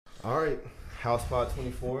All right. House Spot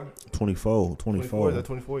 24. 24. 24. Is that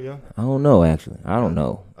 24? Yeah. I don't know. Actually, I don't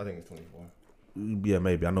know. I think it's 24. Yeah,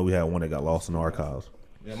 maybe. I know we had one that got lost in the archives.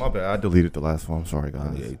 Yeah, my bad. I deleted the last one. I'm sorry,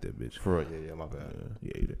 guys. You ate that bitch. For real. Yeah, my bad. Yeah,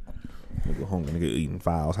 you ate it. Nigga hungry. Nigga eating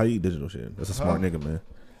files. How you eat digital shit? That's a smart nigga, man.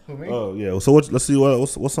 Who, me? Oh yeah. So let's see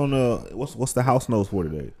what's on what's the house notes for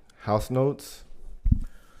today. House notes.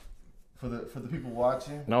 For the people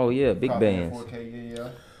watching. Oh yeah, big Probably bands. 4K, yeah.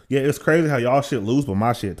 Yeah, it's crazy how y'all shit loose, but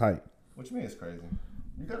my shit tight. What you mean it's crazy?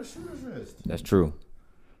 You got a shooter's wrist. That's true.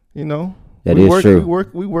 You know. That we is work, true.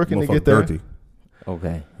 We working to get there. Dirty.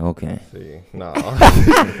 Okay. See, nah.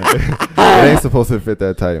 It ain't supposed to fit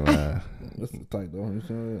that tight, man. That's tight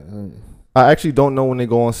though. I actually don't know when they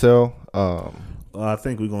go on sale. I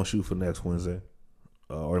think we're gonna shoot for next Wednesday,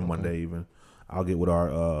 or Monday even. I'll get with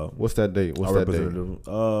our what's that date? What's our that date? representative.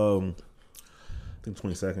 I think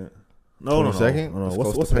 22nd. No. 22nd? No. It's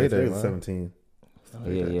What's close the to payday? payday, man. 17.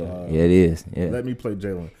 Yeah, it is. Yeah. Let me play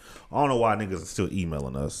Jalen. I don't know why niggas are still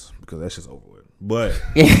emailing us because that shit's over with. But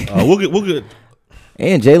we'll get.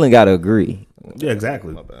 And Jalen got to agree. Yeah,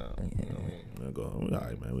 exactly. My bad. We all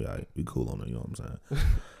right, man. We all right. We cool on it. You know what I'm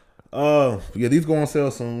saying? Yeah, these go on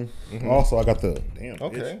sale soon. Also, I got the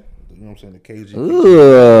Okay. You know what I'm saying? The KG.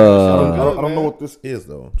 Ooh. I don't know what this is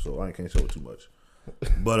though, so I can't show it too much.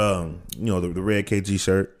 But you know the red KG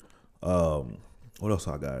shirt. What else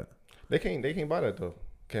I got? They can't buy that though,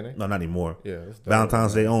 can they? No, not anymore. Yeah, it's done.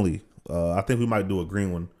 Valentine's Day only. I think we might do a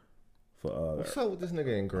green one. For What's up with this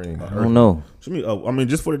nigga in green? I don't know. I mean,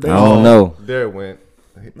 just for the day. I don't know. There it went.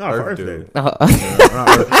 No, for Earth Day. Dude.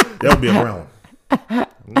 That would be a brown one.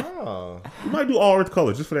 No. We might do all Earth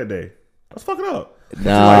colors just for that day. Let's fuck it up.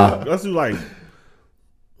 Nah. Let's do like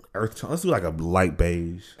Earth. Let's do like a light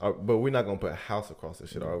beige. But we're not gonna put house across this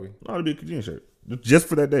shit, are we? No, it'd be a Kajin shirt just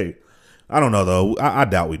for that day. I don't know though. I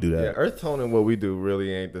doubt we do that. Yeah, earth tone and what we do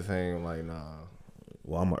really ain't the same. Like, nah.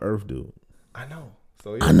 Well, I'm an Earth dude. I know.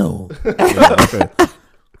 So yeah. I know. Yeah,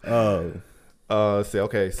 okay.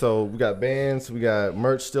 Okay. So we got bands. We got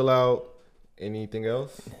merch still out. Anything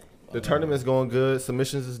else? The tournament's going good.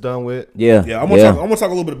 Submissions is done with. Yeah. Yeah, I'm gonna talk a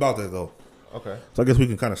little bit about that though. Okay. So I guess we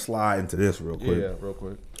can kind of slide into this real quick. Yeah, real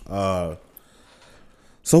quick.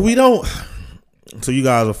 So we don't. So you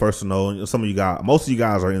guys are first to know. Most of you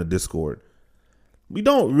guys are in the Discord. We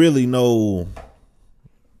don't really know,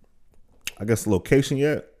 I guess, the location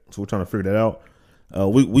yet. So we're trying to figure that out.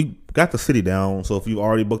 We got the city down. So if you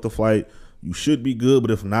already booked a flight, you should be good.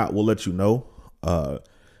 But if not, we'll let you know.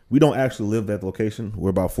 We don't actually live that location. We're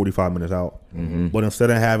about 45 minutes out. Mm-hmm. But instead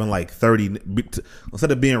of having like 30,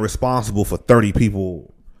 instead of being responsible for 30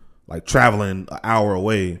 people like traveling an hour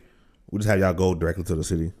away, we just have y'all go directly to the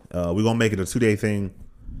city. We're going to make it a 2-day thing.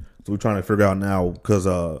 So we're trying to figure out now because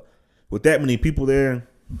with that many people there,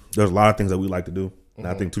 there's a lot of things that we like to do. And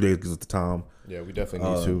I think 2 days gives us the time. Yeah, we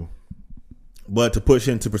definitely need to. But to push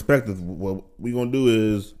into perspective, what we're going to do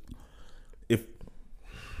is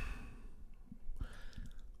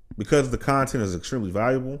because the content is extremely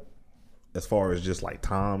valuable as far as just like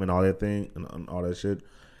time and all that thing and all that shit.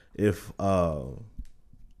 If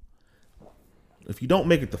you don't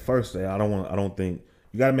make it the first day, I don't think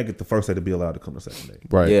you got to make it the first day to be allowed to come the second day.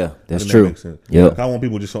 Right. Yeah, that's That true. makes sense. Yeah. Like, I want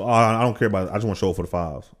people to just show. I don't care about it. I just want to show up for the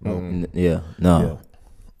fives. No. Yeah. No.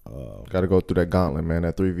 Got to go through that gauntlet, man.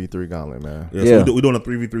 That 3v3 gauntlet, man. Yeah. So we're doing a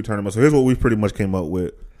 3v3 tournament. So here's what we pretty much came up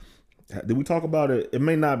with. Did we talk about it? It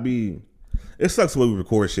may not be. It sucks the way we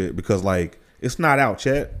record shit because like it's not out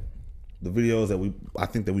yet. The videos that I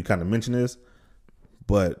think that we kind of mentioned this,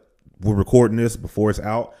 but we're recording this before it's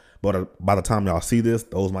out. But by the time y'all see this,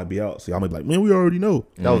 those might be out. So y'all might be like, man, we already know.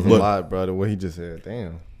 That was a lot, brother. What he just said.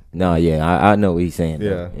 Damn. No. Yeah. I know what he's saying.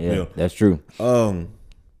 Yeah. Yeah. That's true.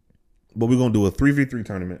 But we're gonna do a 3v3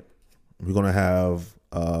 tournament. We're gonna have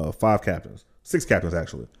 6 captains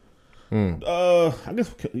actually. I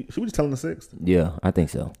guess should we just tell them the 6th? Yeah. I think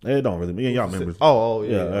so. It don't really. Me and y'all members. Oh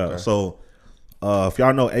yeah. Okay. So if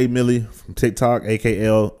y'all know A Millie from TikTok,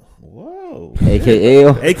 AKL. Whoa.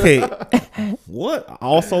 AKL. AK. What?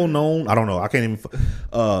 Also known. I don't know. I can't even.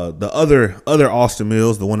 The other Austin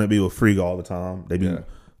Mills, the one that be with Freak all the time. They be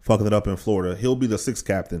fucking it up in Florida. He'll be the 6th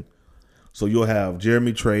captain. So you'll have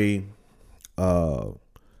Jeremy Trey, Austin,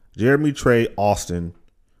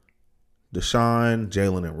 Deshaun,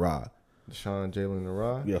 Jalen, and Rod. Deshaun, Jalen, and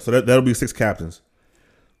Rod. Yeah. So that'll be 6 captains.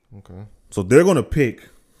 Okay. So they're gonna pick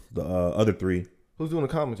the other 3. Who's doing the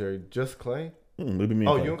commentary? Just Clay? Maybe me.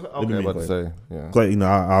 Oh, and you Clay. okay? I'm about to say, yeah. Clay,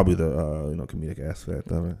 I'll be the comedic aspect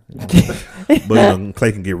of it. But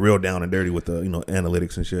Clay can get real down and dirty with the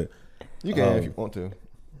analytics and shit. You can if you want to.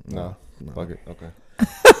 No. Fuck it. Okay.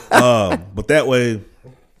 But that way,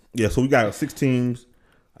 yeah. So we got 6 teams.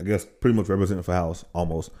 I guess pretty much representing for house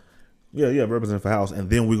almost. Yeah, representing for house, and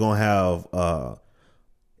then we're gonna have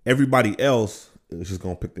everybody else is just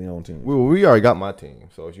gonna pick their own team. We already got my team,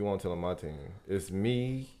 so if you want to tell them my team, it's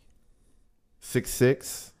me,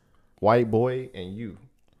 6'6", white boy, and you.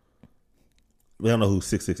 We don't know who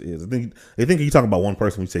 6'6" is. They think you talking about one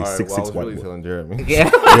person. We say 6'6" I was white really boy. telling Jeremy. Yeah.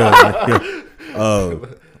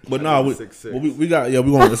 But no, we 6'6". we got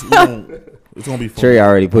it's gonna be fun. Trey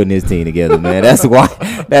already putting his team together, man. That's why.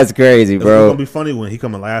 That's crazy, It's bro. gonna be funny when he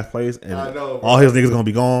come in last place and I know, bro. all his niggas gonna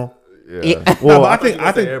be gone. Yeah. Well, I I think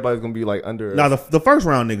everybody's gonna be like under. now the first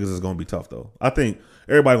round niggas is gonna be tough though. I think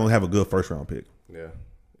everybody gonna have a good first round pick.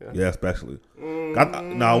 Yeah, especially.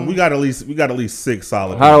 Now we got at least 6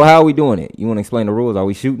 solid. How are we doing it? You want to explain the rules? Are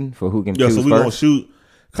we shooting for who can Yeah, choose so we first? gonna shoot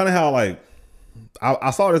kind of how like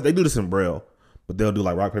I saw this. They do this in Braille, but they'll do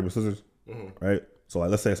like rock paper scissors, right? So like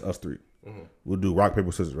let's say it's us 3. We'll do rock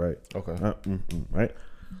paper scissors, right? Okay. Right.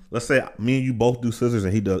 Let's say me and you both do scissors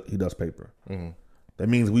and he does paper. That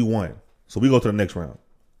means we won. So we go to the next round,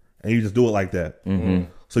 and you just do it like that.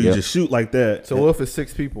 So you just shoot like that. So what if it's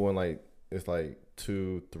 6 people and like it's like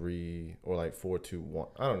 2, 3, or like 4, 2, 1?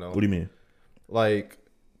 I don't know. What do you mean? Like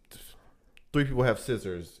 3 people have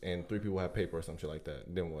scissors and 3 people have paper or some shit like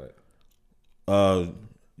that. Then what?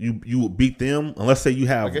 You beat them unless say you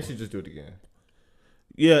have. I guess you just do it again.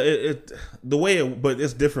 Yeah, but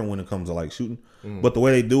it's different when it comes to like shooting. But the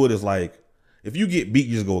way they do it is like if you get beat,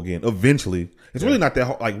 you just go again. Eventually, it's really not that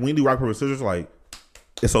hard. Like when you do rock paper scissors, like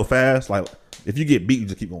it's so fast. Like if you get beat, you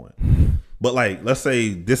just keep going. But like let's say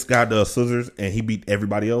this guy does scissors and he beat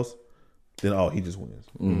everybody else, then he just wins.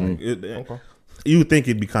 Like, you would think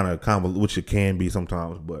it'd be kind of convoluted, which it can be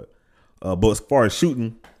sometimes. But as far as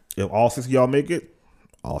shooting, if all 6 of y'all make it.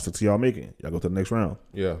 All 6 of y'all make it. Y'all go to the next round.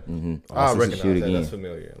 Yeah. All I 6 recognize shoot that. again. That's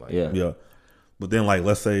familiar. Like, Yeah. Yeah. But then, like,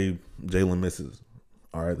 let's say Jalen misses.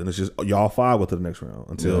 All right, then it's just y'all 5 go to the next round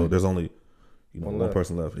until there's only one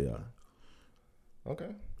person left. Yeah. Okay.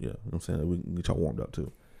 Yeah. You know what I'm saying? We can get y'all warmed up,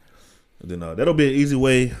 too. And then that'll be an easy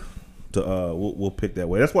way to, we'll pick that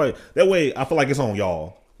way. That's why, that way, I feel like it's on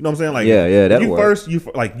y'all. You know what I'm saying? Like, Yeah, that'll you work. first,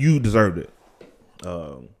 you deserved it.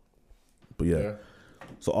 But yeah.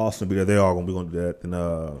 So Austin be there. They are we're gonna do that. And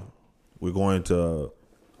we're going to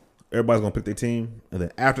everybody's gonna pick their team, and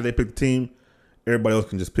then after they pick the team, everybody else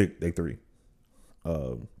can just pick their 3.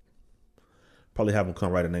 Probably have them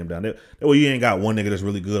come write a name down. That way you ain't got one nigga that's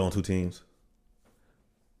really good on 2 teams.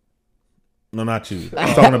 No, not you.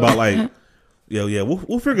 I'm talking about like,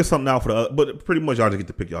 we'll figure something out for the other, but pretty much y'all just get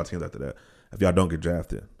to pick y'all teams after that if y'all don't get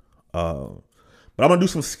drafted. But I'm gonna do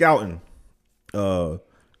some scouting.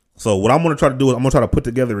 So what I'm gonna try to do is I'm gonna try to put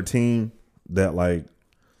together a team that like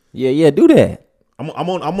Yeah, do that. I'm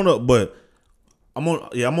gonna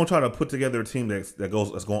try to put together a team that's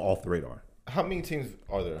going off the radar. How many teams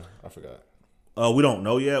are there? I forgot. We don't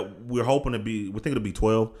know yet. We're thinking it'll be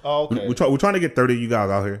 12. Oh, okay. We're trying to get 30 of you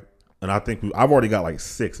guys out here, and I think I've already got like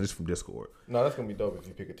 6 just from Discord. No, that's gonna be dope if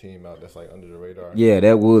you pick a team out that's like under the radar. Yeah,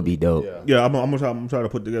 that would be dope. Yeah. Yeah, I'm gonna try to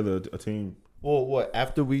put together a team. Well, what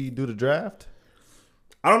after we do the draft?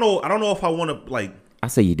 I don't know if I want to like. I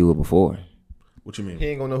say you do it before. What you mean? He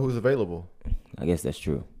ain't gonna know who's available. I guess that's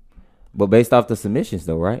true. But based off the submissions,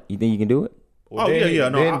 though, right? You think you can do it? Well, Oh, then yeah,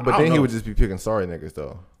 no, I But don't then he know. would just be picking sorry niggas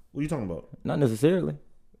though. What are you talking about? Not necessarily.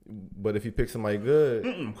 But if he picks somebody good,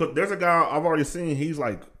 Because there's a guy I've already seen. He's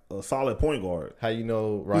like a solid point guard. how you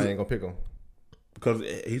know Ryan ain't gonna pick him? Because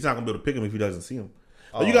he's not gonna be able to pick him if he doesn't see him.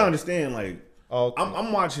 But you gotta understand, like, Oh,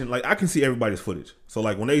 I'm watching, like, I can see everybody's footage. So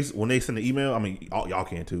like when they send an email, I mean, y'all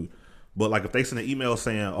can too. But like if they send an email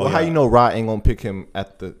saying, "Oh, well, how you know Ryan ain't gonna pick him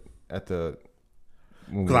at the?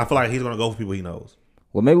 Because I feel like he's gonna go for people he knows.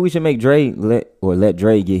 Well, maybe we should make Dre let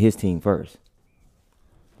Dre get his team first.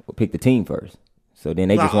 Or pick the team first. So then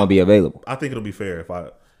they just won't be available. I think it'll be fair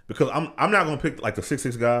because I'm not gonna pick like the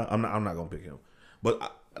 6'6" guy. I'm not gonna pick him.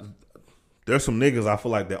 But there's some niggas I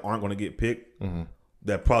feel like that aren't gonna get picked.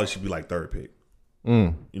 That probably should be like 3rd pick. You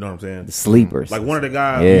know what I'm saying? The sleepers. Like one of the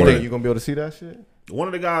guys. Yeah. You gonna be able to see that shit? One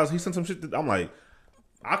of the guys, he sent some shit that I'm like,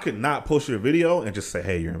 I could not post your video and just say,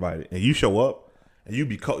 hey, you're invited. And you show up and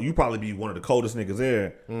you probably be one of the coldest niggas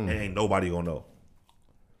there and ain't nobody gonna know.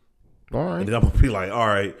 All right. And then I'm gonna be like, all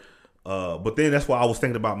right. But then that's why I was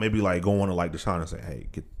thinking about maybe like going to like Deshaun and say, hey,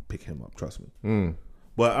 pick him up, trust me.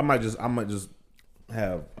 But I might just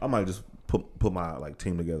put my like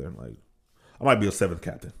team together and like I might be a 7th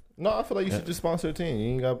captain. No, I feel like you should just sponsor a team. You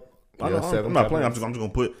ain't got. I'm not playing. I'm just gonna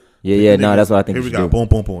put. Yeah, no, that's what I think Here we we should go. do. Boom,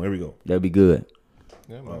 boom, boom. Here we go. That'd be good.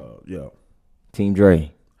 Yeah, man. Yeah. Team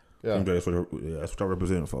Dre. Yeah. That's what I'm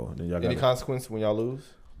representing for. And then y'all Any consequence when y'all lose?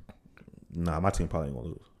 Nah, my team probably ain't gonna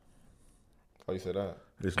lose. Oh, you said that?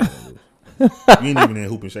 This not gonna lose. You ain't even in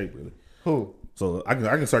hooping shape really. Who? So I can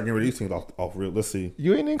start getting rid of these teams off real. Let's see.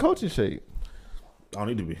 You ain't in coaching shape. I don't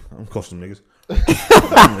need to be. I'm coaching them niggas.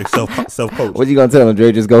 I'm like self coach. What you gonna tell him,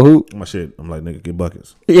 Dre? Just go hoop? My shit. I'm like, nigga, get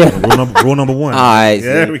buckets. Yeah. Rule number one. All right.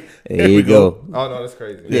 Yeah, See, there there we you go. Oh no, that's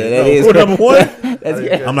crazy. Yeah, that is rule number one. That's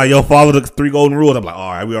good. I'm like, yo, follow the 3 golden rules. I'm like,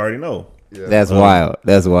 all right, we already know. Yeah. That's wild.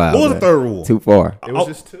 That's wild. What was man. the third rule? Too far. It was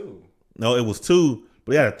just 2. No, it was 2,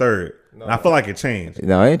 but he had a third. No. And I feel like it changed.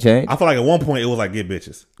 No, it ain't changed. I feel like at one point it was like get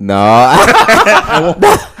bitches. No, I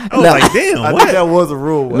was like, damn, I what? think that was a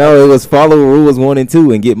rule. no, it was follow rules 1 and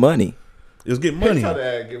 2 and get money. It was get money. Tried to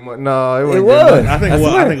add get money. No, it wasn't. It get was.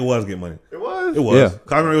 money. I think it was get money. It was. It was. Yeah.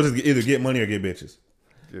 'Cause I remember it was either get money or get bitches.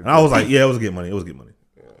 And I was like, yeah, it was get money. It was get money.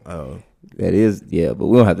 That is, yeah, but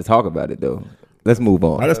we don't have to talk about it though. Let's move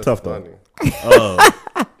on. That's tough though. Funny.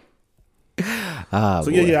 Ah,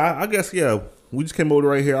 So boy. yeah, I guess we just came over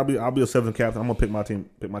right here. I'll be a 7th captain. I'm gonna pick my team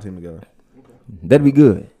together. That'd be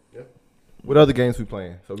good. What other games we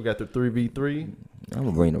playing? So we got the 3v3. I'm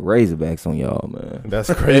gonna bring the Razorbacks on y'all, man.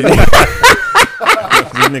 That's crazy.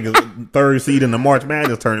 These niggas 3rd seed in the March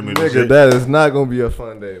Madness tournament. and Nigga, shit. that is not gonna be a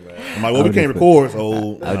fun day, man. I'm like, well, we can't record,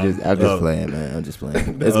 so I'm just playing, man. I'm just playing.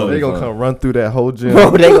 It's They be gonna fun. come run through that whole gym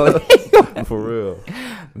Bro, they gonna, for real.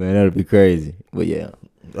 man, that'd be crazy. But yeah,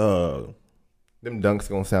 Them dunks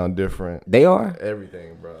gonna sound different. they are.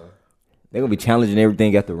 Everything, bro. They gonna be challenging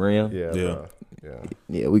everything at the rim. Yeah, Yeah. bro. Yeah.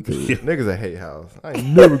 Yeah, we could. Yeah. Niggas at hate house. I ain't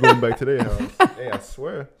never going back to their house. Hey, I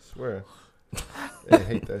swear. They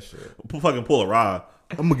hate that shit. fucking pull a rod.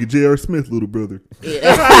 I'm gonna get J.R. Smith, little brother. He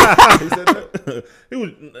said that?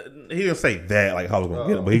 He didn't say that like how I was gonna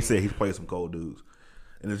get him, but he said he's playing some cold dudes,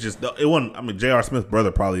 and it's just it wasn't. I mean, J.R. Smith's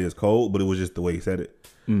brother probably is cold, but it was just the way he said it.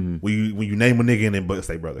 When you name a nigga and then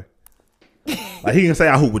say brother, like he didn't say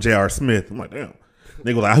I hoop with J.R. Smith. I'm like, damn.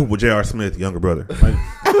 Nigga was like I hoop with J.R. Smith, younger brother. Like,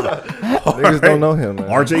 Niggas don't know him, man.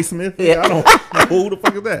 R.J. Smith. Yeah, I don't know who the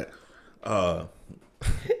fuck is that.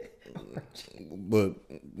 But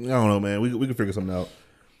I don't know, man. We can figure something out.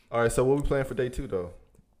 All right, so what we playing for day 2 though?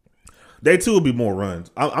 Day 2 will be more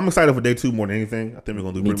runs. I'm excited for day 2 more than anything. I think we're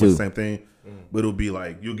gonna do Me pretty much too. the same thing, but it'll be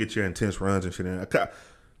like you'll get your intense runs and shit.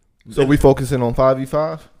 So we focusing on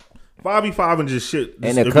 5v5? 5v5 and just shit. And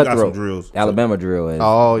Just, the if you got some cutthroat drills. Alabama drill. Is,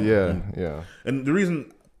 Oh yeah, yeah, And the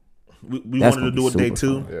reason we That's wanted to gonna do be it day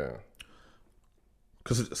super 2 yeah.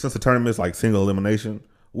 because since the tournament's like single elimination,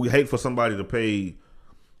 we hate for somebody to pay,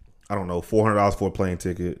 I don't know, $400 for a plane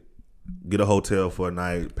ticket, get a hotel for a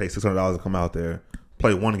night, pay $600 to come out there,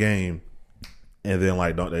 play one game, and then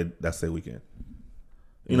like that's their weekend.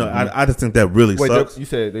 You know, I just think that really Wait, sucks. you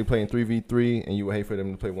said they playing 3v3, and you would hate for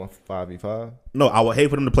them to play 5v5? No, I would hate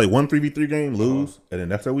for them to play one 3v3 game, lose, and then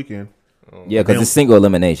that's their weekend. yeah, because And- it's single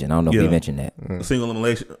elimination. I don't know if Yeah. you mentioned that. A single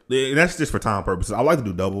elimination. And that's just for time purposes. I like to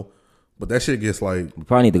do double, but that shit gets like, We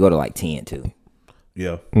probably need to go to like 10 too.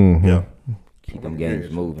 yeah, Mm-hmm. yeah. Keep them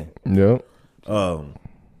games moving. Yep.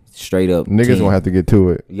 Straight up. Niggas 10. gonna have to get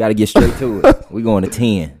to it. You got to get straight to it. We going to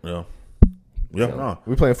 10. Yeah. Yeah, no.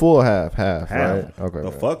 We playing full or half, Half. right? Okay. The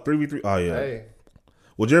right. fuck? 3v3? Oh, yeah. Hey,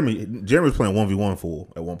 Well, Jeremy was playing 1v1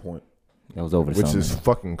 full at one point. That was over the which summer. is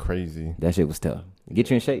fucking crazy. That shit was tough. Get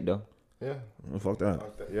you in shape though. Yeah. Fuck that.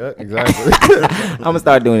 Yeah, exactly. I'm gonna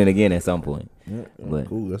start doing it again at some point. Yeah, But-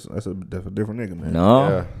 cool. That's a different nigga, man. No,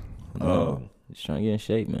 yeah. no. Just trying to get in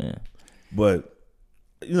shape, man. But,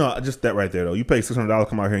 you know, just that right there, though. You pay $600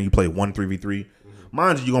 come out here and you play 3v3.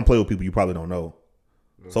 Mind you, you're going to play with people you probably don't know.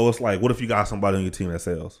 So it's like, what if you got somebody on your team that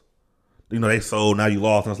sells? You know, they sold, now you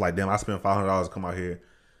lost, and it's like, damn, I spent $500 to come out here,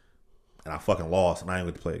 and I fucking lost, and I ain't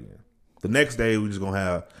going to play again. The next day, we just going to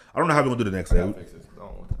have, I don't know how we're going to do the next day.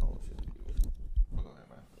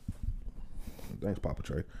 Thanks, Papa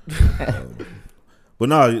Trey. But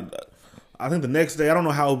no, I think the next day, I don't know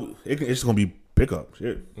how, it's just going to be pickup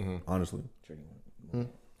shit, honestly.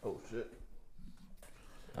 Oh shit.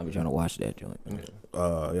 I've been trying to watch that joint.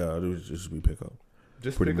 Yeah, it would just be pickup.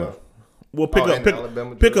 Just Pretty pick much. up. Well, pick Oh, up, and pick,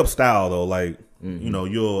 Alabama pick drill? up style though. Like you know,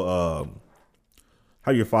 you'll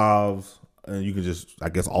have your fives, and you can just I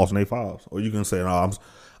guess alternate fives, or you can say, no,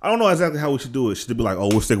 I don't know exactly how we should do it. Should it be like, oh,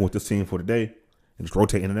 we're sticking with this team for today and just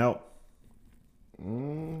rotate in and out? I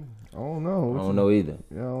don't know. I don't know either.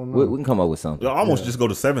 Yeah, I don't know. We can come up with something. You'll almost just go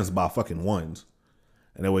to sevens by fucking ones,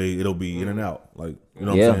 and that way it'll be in and out. Like you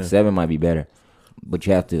know what I'm Yeah, saying? 7 might be better, but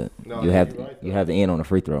you have to. No, you yeah, have you're to. right, You have to end on a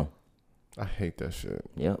free throw. I hate that shit.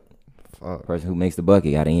 Yep. Fuck. Person who makes the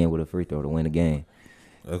bucket got to end with a free throw to win the game.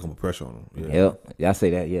 That's gonna put pressure on them. Yeah. Yep. Yeah, I say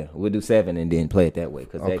that. Yeah, we'll do 7 and then play it that way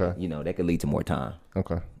because Okay. that could lead to more time.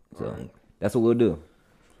 Okay. So that's what we'll do.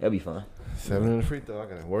 That'll be fun. 7 in the free throw. I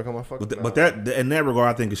gotta work on my fucking. But that in that regard,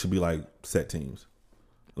 I think it should be like set teams.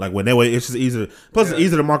 Like when that way, it's just easier. Plus, it's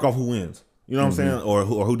easier to mark off who wins. You know what I'm saying, or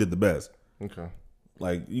who did the best. Okay.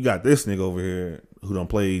 Like you got this nigga over here who done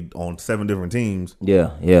played on 7 different teams,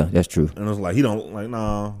 Yeah, that's true. and it's like he don't like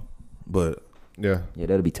nah. But Yeah. Yeah,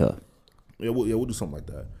 that'll be tough. we'll do something like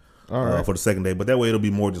that. All right. For the second day, but that way it'll be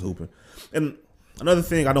more just hooping. And another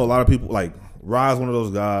thing, I know a lot of people like Ra's one of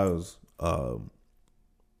those guys. I'm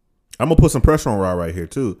gonna put some pressure on Ra right here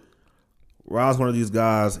too. Ra's one of these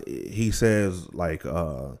guys. He says like,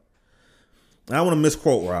 I don't want to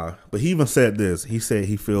misquote Ra, but he even said this. He said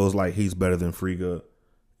he feels like he's better than Friga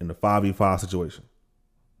in the 5v5 situation.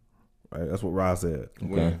 Right, that's what Ra said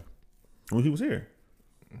Okay. when he was here.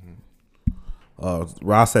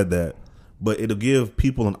 Ra said that, but it'll give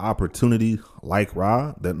people an opportunity like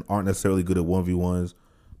Ra that aren't necessarily good at 1v1s,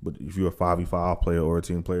 but if you're a 5v5 player or a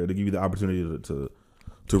team player, they give you the opportunity to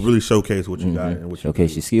really showcase what you got and what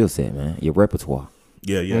Showcase you your skill set, man. Your repertoire.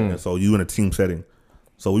 yeah. And so you in a team setting.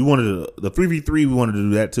 So we wanted the 3v3. We wanted to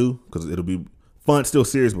do that too because it'll be fun, still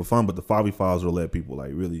serious but fun. But the 5v5s will let people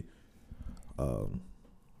like really,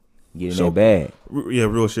 Get in their bag.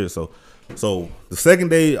 real shit. So the second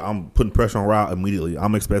day, I'm putting pressure on Ra immediately.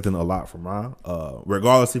 I'm expecting a lot from Ra,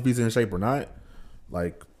 regardless if he's in shape or not.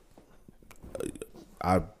 Like,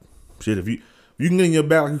 if you can get in your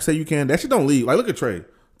back like you say you can, that shit don't leave. Like, look at Trey.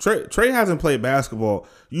 Trey hasn't played basketball.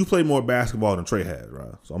 You played more basketball than Trey has,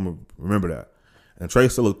 right? So I'm gonna remember that. And Trey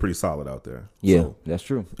still looks pretty solid out there. Yeah, So that's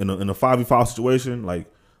true. in a 5v5 situation, like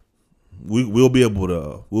we'll be able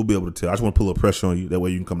to tell. I just want to put a little pressure on you. That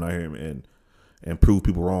way you can come down here and prove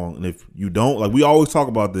people wrong. And if you don't, like we always talk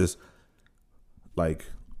about this, like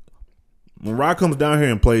when Rod comes down here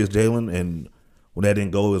and plays Jalen, and when that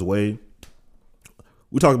didn't go his way,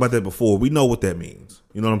 we talked about that before. We know what that means.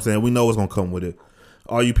 You know what I'm saying? We know what's gonna come with it.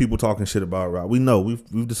 All you people talking shit about Rod, we know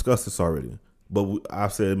we've discussed this already. But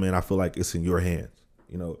I've said, man, I feel like it's in your hands.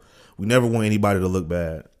 You know, we never want anybody to look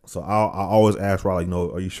bad. So I always ask Rod,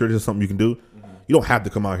 like, are you sure this is something you can do? Mm-hmm. You don't have to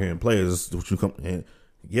come out here and play. It's just what you come and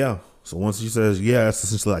yeah. So once he says yeah, it's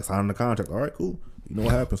essentially like signing the contract. All right, cool. You know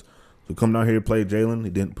what happens. So come down here and play Jalen. He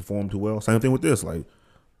didn't perform too well. Same thing with this. Like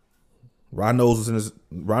Rod knows what's in his.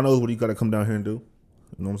 Rod knows what he got to come down here and do.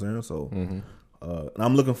 You know what I'm saying? So and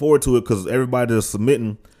I'm looking forward to it because everybody that's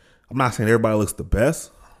submitting. I'm not saying everybody looks the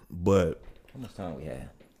best, but How much time we have?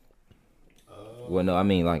 Well, no, I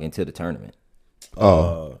mean like until the tournament.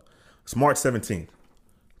 it's March 17th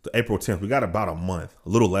to April 10th. We got about a month, a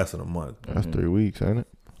little less than a month. That's 3 weeks, ain't it?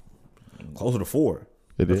 Closer to 4.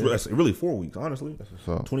 That's really 4 weeks, honestly.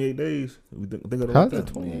 So 28 days. We think of it how's like it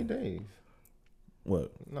that. 28 days?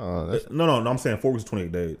 What? No, that's No, I'm saying 4 weeks,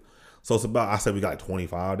 28 days. So it's about, I said we got like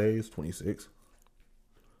 25 days, 26.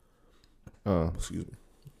 Excuse me.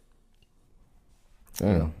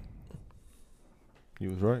 damn. You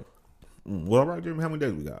was right. Well, all right, Jeremy, how many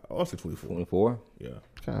days we got? Oh, I said 24. 24. Yeah.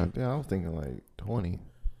 God damn, I was thinking like 20.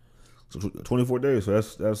 So 24 days. So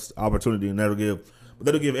that's opportunity, and that'll give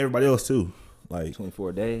everybody else too. Like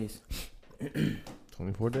 24 days.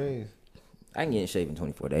 24 days. I can get in shape in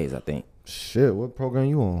 24 days, I think. Shit, what program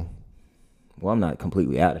you on? Well, I'm not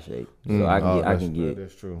completely out of shape, so I can get.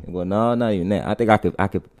 That's true. Well, no, not even that. I think I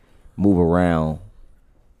could move around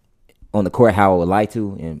on the court how I would like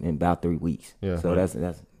to in about 3 weeks. Yeah. So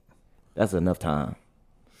that's enough time.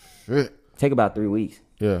 Shit. Take about 3 weeks.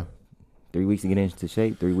 Yeah. 3 weeks to get into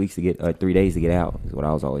shape. 3 weeks to get 3 days to get out is what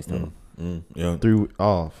I was always told. yeah. 3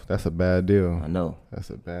 off. That's a bad deal. I know.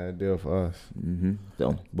 That's a bad deal for us.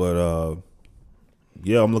 So But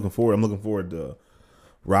yeah, I'm looking forward to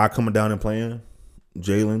Rod coming down and playing.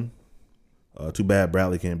 Jalen. Too bad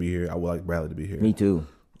Bradley can't be here. I would like Bradley to be here. me too.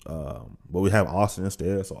 But we have Austin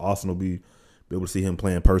instead, so Austin will be able to see him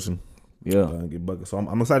play in person. Yeah. And get buckets. So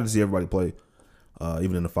I'm excited to see everybody play,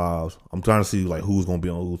 even in the files. I'm trying to see like who's gonna be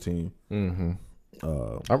on whose team. I'm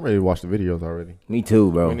ready to watch the videos already. Me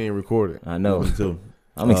too, bro. We didn't record it. I know. Me too.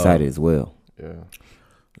 I'm excited as well. Yeah.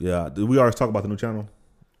 Yeah, did we always talk about the new channel?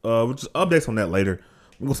 We'll just updates on that later.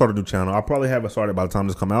 We're gonna start a new channel. I'll probably have it started by the time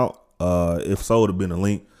this come out. If so, it'll be in the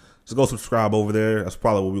link. Just go subscribe over there. That's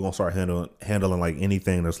probably what we're gonna start handling like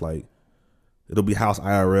anything that's like it'll be house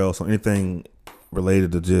IRL, so anything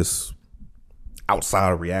related to just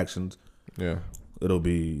outside of reactions, Yeah. it'll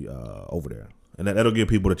be over there. And that'll give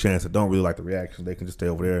people the chance that don't really like the reactions. They can just stay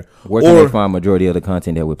over there. Where can they find majority of the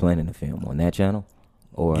content that we're planning to film on that channel?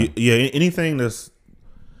 Or Yeah, anything that's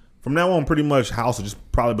from now on, pretty much house will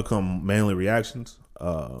just probably become mainly reactions,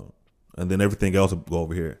 and then everything else will go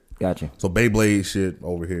over here. gotcha. So Beyblade shit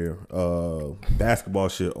over here, basketball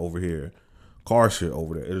shit over here, car shit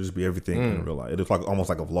over there. It'll just be everything in real life. It's like almost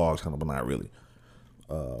like a vlog channel, but not really.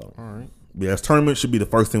 All right. Yeah, this tournament should be the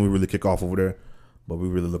first thing we really kick off over there. but we're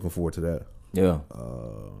really looking forward to that. Yeah.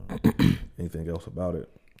 Anything else about it?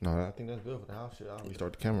 No, I think that's good for the house shit. I'll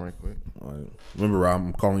restart the camera right quick. All right. Remember,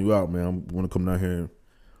 I'm calling you out, man. I'm going to come down here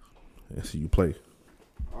and see you play.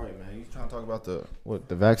 All right, man. You trying to talk about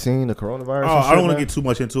the vaccine, the coronavirus? Oh, I don't want to get too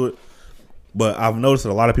much into it, but I've noticed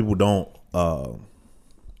that a lot of people don't. A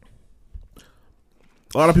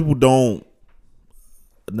lot of people don't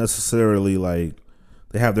necessarily like.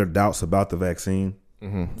 They have their doubts about the vaccine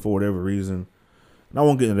for whatever reason. And I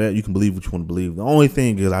won't get into that. You can believe what you want to believe. The only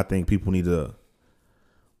thing is, I think people need to.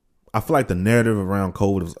 I feel like the narrative around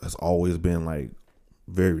COVID has always been like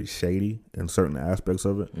very shady in certain aspects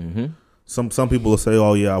of it. Mm-hmm. Some people will say,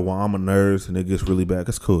 "Oh yeah, well I'm a nurse and it gets really bad."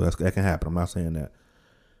 That's cool. That can happen. I'm not saying that,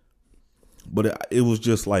 but it was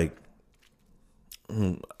just like,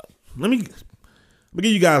 let me give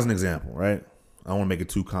you guys an example, right? I don't want to make it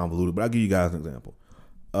too convoluted, but I'll give you guys an example.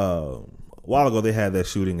 A while ago, they had that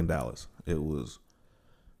shooting in Dallas. It was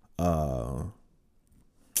one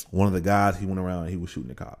of the guys. He went around and he was shooting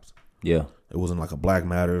the cops. Yeah, it wasn't like a Black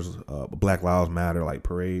Lives Matter like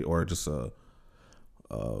parade or just a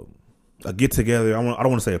get together. I don't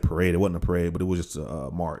want to say a parade. It wasn't a parade, but it was just a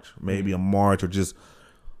march, maybe a march or just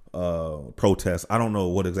protest. I don't know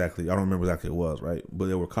what exactly. I don't remember exactly what it was, right? But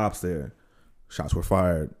there were cops there. Shots were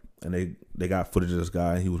fired, and they got footage of this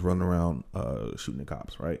guy. He was running around shooting the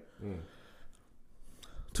cops, right?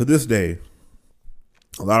 To this day,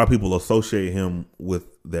 a lot of people associate him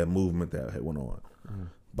with that movement that had went on.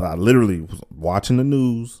 But I literally was watching the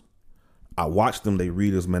news. I watched them. They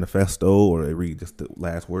read his manifesto or they read just the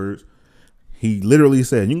last words. He literally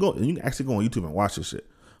said, you can actually go on YouTube and watch this shit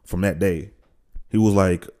from that day. He was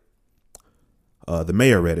like, the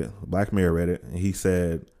mayor read it, the black mayor read it, and he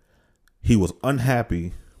said he was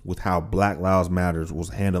unhappy with how Black Lives Matters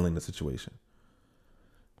was handling the situation.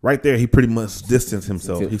 Right there, he pretty much distanced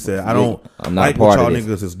himself. He said, I'm not like what y'all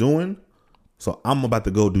niggas is doing, so I'm about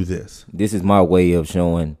to go do this. This is my way of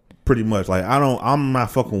showing. Pretty much, like I'm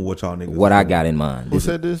not fucking with what y'all niggas. What I got in mind. Who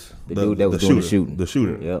said this? The dude that was doing the shooting. The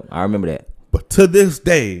shooter. Yep, I remember that. But to this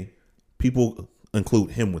day, people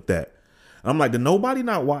include him with that. I'm like, did nobody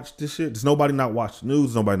not watch this shit? Does nobody not watch the news?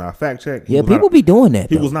 Does nobody not fact check? People be doing that.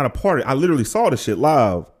 He was not a part of it. I literally saw this shit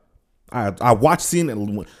live. I watched seeing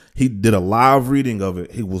it. He did a live reading of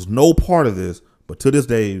it. He was no part of this. But to this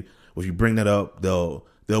day, if you bring that up, they'll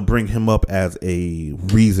bring him up as a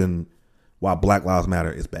reason why Black Lives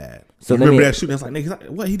Matter is bad. So remember that shooting? It's like, nigga,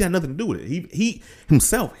 what? He had nothing to do with it. He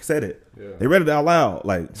himself said it. Yeah. They read it out loud.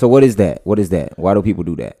 Like, so what is that? What is that? Why do people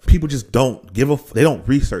do that? People just don't give a. They don't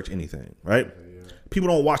research anything, right? Yeah. People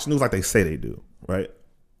don't watch news like they say they do, right?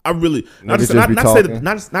 I really not to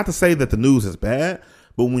say that the news is bad,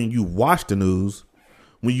 but when you watch the news,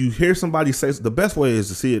 when you hear somebody say, the best way is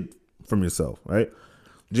to see it from yourself, right?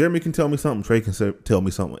 Jeremy can tell me something, Trey can tell me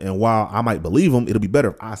something, and while I might believe him, it'll be better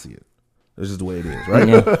if I see it. That's just the way it is, right?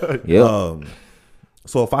 Yeah.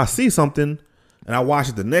 So if I see something and I watch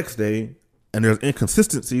it the next day and there's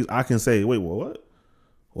inconsistencies, I can say, wait, what?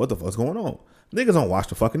 What the fuck's going on? Niggas don't watch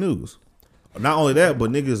the fucking news. Not only that,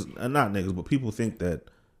 but but people think that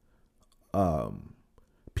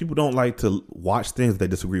people don't like to watch things they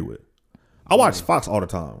disagree with. I watch Fox all the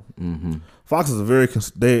time. Mm-hmm. Fox is a very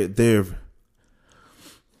they're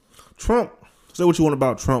Trump. Say what you want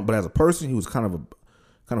about Trump, but as a person, he was kind of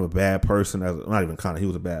a bad person. He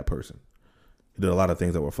was a bad person. He did a lot of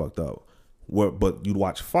things that were fucked up. But you'd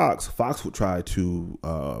watch Fox. Fox would try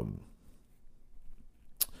to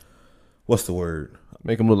what's the word?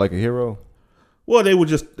 Make him look like a hero. Well, they would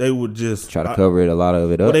just try to cover a lot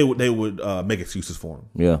of it up. They would make excuses for him.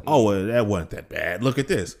 Yeah. Oh, well, that wasn't that bad. Look at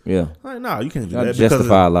this. Yeah. Like, nah, you can't do that.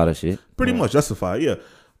 Justify a lot of shit. Pretty much justify, yeah.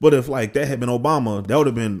 But if like that had been Obama, that would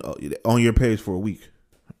have been on your page for a week,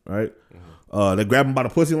 right? Mm-hmm. They grab him by the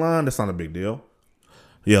pussy line. That's not a big deal.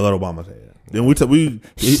 Yeah, let Obama say that. Then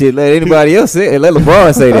let anybody else say it. Let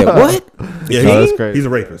LeBron say that. What? Yeah, that's crazy. He's a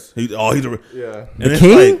rapist. He's a yeah. And the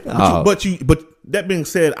king. Like, but that being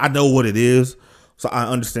said, I know what it is, so I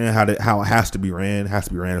understand how it has to be ran. It has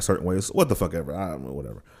to be ran a certain way. So what the fuck ever. I don't know,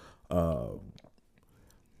 whatever.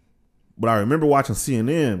 But I remember watching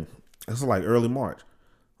CNN. This was like early March.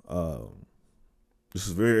 This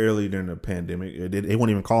is very early during the pandemic. They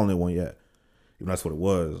weren't even calling it one yet. Even that's what it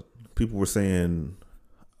was. People were saying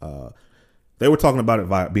they were talking about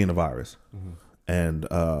it being a virus, mm-hmm. and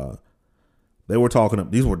they were talking.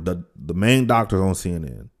 These were the main doctors on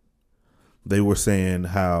CNN. They were saying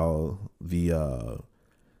how the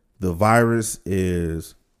virus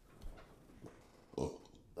is.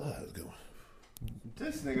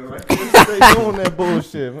 This nigga right there, stay doing that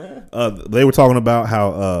bullshit, man. They were talking about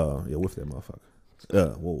how whiff that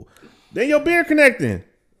motherfucker. Whoa. Then your beard connecting.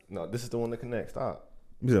 No, this is the one that connects. Stop.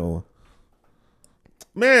 You said, well,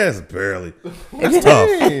 man, it's barely. That's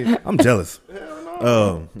tough. I'm jealous.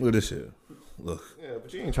 Look at this shit. Look. Yeah,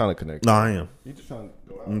 but you ain't trying to connect. No, I am. You just trying to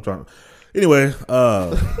go out. I'm trying. Anyway,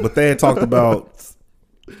 but they had talked about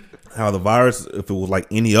how the virus, if it was like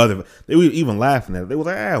any other, they were even laughing at it. They was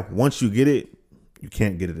like, once you get it, you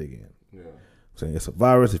can't get it again. Yeah. Saying it's a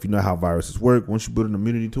virus. If you know how viruses work, once you build an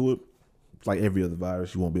immunity to it, it's like every other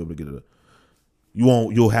virus, you won't be able to get it.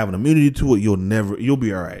 You'll have an immunity to it. You'll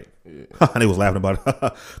be all right. Yeah. And they was laughing about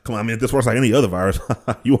it. Come on, I mean, if this works like any other virus,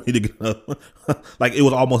 you won't need to get another one. Like it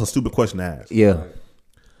was almost a stupid question to ask. Yeah. Right.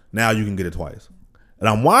 Now you can get it twice. And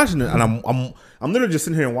I'm watching it, and I'm literally just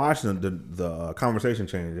sitting here and watching the conversation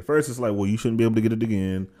change. At first, it's like, well, you shouldn't be able to get it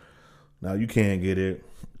again. Now you can't get it.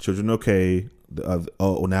 Children okay.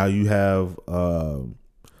 Now you have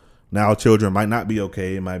now children might not be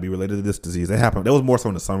okay. It might be related to this disease. That happened. That was more so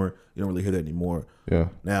in the summer. You don't really hear that anymore. Yeah.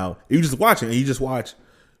 Now you just watching, and you just watch.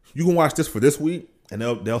 You can watch this for this week, and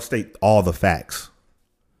they'll state all the facts.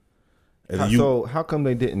 So how come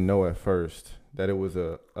they didn't know at first that it was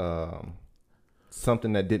a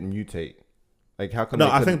something that didn't mutate? Like how come? No,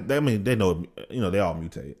 I think they know. You know, they all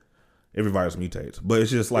mutate. Every virus mutates, but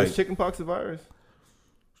it's just like is chickenpox a virus?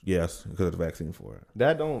 Yes, because of the vaccine for it.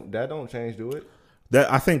 That don't change, do it?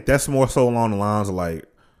 That I think that's more so along the lines of like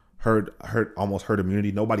herd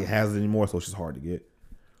immunity. Nobody has it anymore, so it's just hard to get.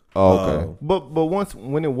 Oh, okay. But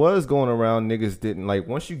when it was going around, niggas didn't like.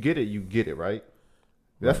 Once you get it, right?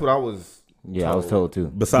 That's what I was. Yeah, told. I was told too.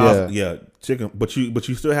 Besides, chicken, but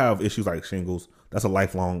you still have issues like shingles. That's a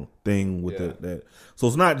lifelong thing with that. So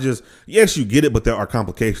it's not just yes, you get it, but there are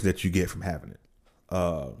complications that you get from having it.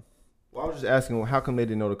 Well, I was just asking, how come they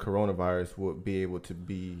didn't know the coronavirus would be able to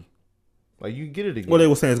be like you get it again? Well, they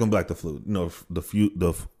were saying it's gonna be like the flu. You know, the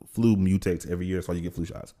flu mutates every year, so you get flu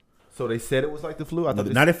shots. So they said it was like the flu. I thought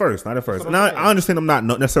not at first. Now I understand them not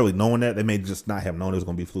necessarily knowing that. They may just not have known it was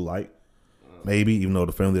gonna be flu-like. Maybe, even though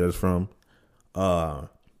the family that it's from.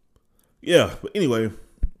 Yeah, but anyway,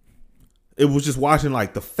 it was just watching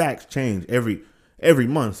like the facts change every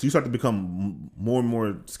month. So you start to become more and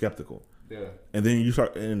more skeptical. Yeah. And then you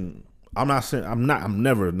start, and I'm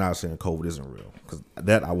never not saying COVID isn't real, because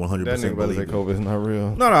that I 100% believe. That COVID is not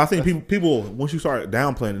real. No, I think people once you start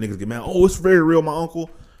downplaying, the niggas get mad. Oh, it's very real, my uncle.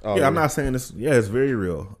 Oh, yeah, I'm not saying this. Yeah, it's very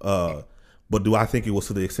real. But do I think it was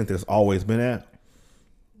to the extent that it's always been at?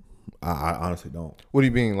 I honestly don't. What do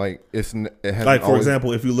you mean? Like it has like for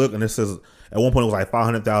example, if you look and it says at one point it was like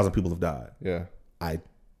 500,000 people have died. Yeah, I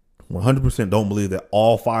 100% don't believe that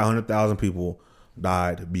all 500,000 people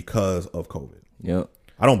died because of COVID. Yep,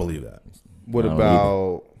 I don't believe that. What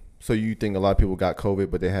about? So you think a lot of people got COVID,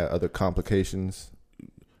 but they had other complications?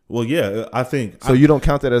 Well, yeah, I think. So you don't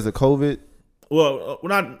count that as a COVID? Well, we're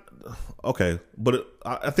not okay, but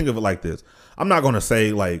I think of it like this. I'm not going to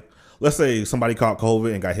say like. Let's say somebody caught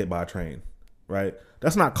COVID and got hit by a train, right?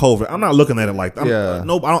 That's not COVID. I'm not looking at it like that.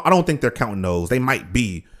 I don't think they're counting those. They might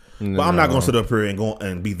be, but I'm not going to sit up here and go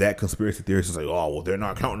and be that conspiracy theorist and say, oh, well, they're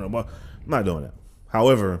not counting them. I'm not doing that.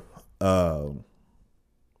 However, I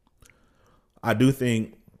do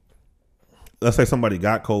think, let's say somebody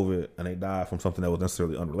got COVID and they died from something that was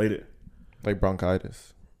necessarily unrelated, like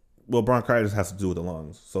bronchitis. Well, bronchitis has to do with the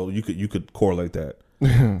lungs, so you could correlate that.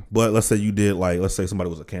 But let's say you did let's say somebody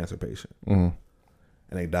was a cancer patient and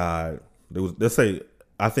they died. Let's say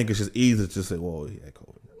I think it's just easy to just say, well, he had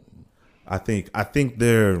COVID. I think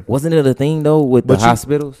there wasn't it a thing though with the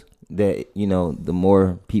hospitals that the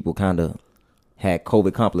more people kind of had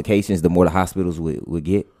COVID complications, the more the hospitals would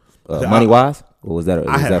get money wise. Or was that?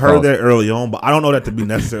 I had heard false? That early on, but I don't know that to be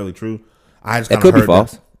necessarily true. I just it could be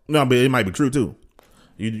false. No, but it might be true too.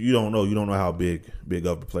 You don't know. You don't know how big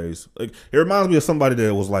government plays. Like it reminds me of somebody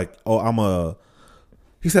that was like, "Oh,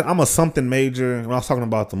 he said I'm a something major." When I was talking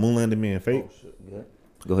about the moon landing being fake. Oh, shit. Yeah.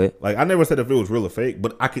 Go ahead. Like I never said if it was real or fake,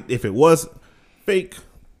 but I could if it was fake.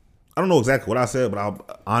 I don't know exactly what I said,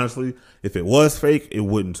 but honestly, if it was fake, it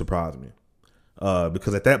wouldn't surprise me.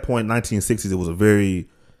 Because at that point, 1960s, it was a very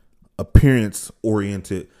appearance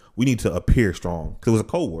oriented. We need to appear strong because it was a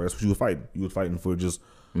Cold War. That's what you were fighting. You were fighting for just.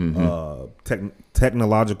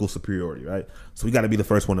 Technological superiority, right? So we got to be the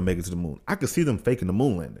first one to make it to the moon. I could see them faking the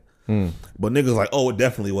moon landing, but niggas like, oh, it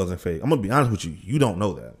definitely wasn't fake. I'm gonna be honest with you, you don't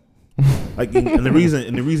know that. Like, and the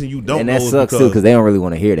reason you don't, and that know sucks too because they don't really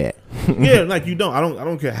want to hear that. Yeah, like you don't. I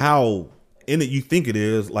don't care how in it you think it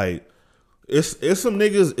is. Like, it's some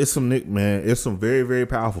niggas, it's some very very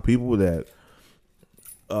powerful people that.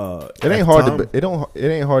 It ain't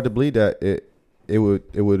hard to believe that it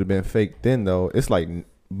would have been fake then though. It's like.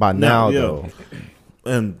 By now, though,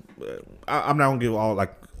 and I'm not gonna give all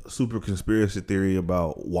like super conspiracy theory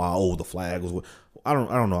about why the flag was. I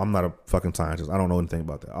don't know. I'm not a fucking scientist. I don't know anything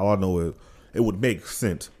about that. All I know is it would make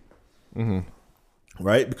sense,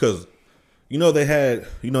 right? Because they had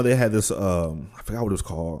this. I forgot what it was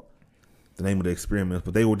called, the name of the experiment,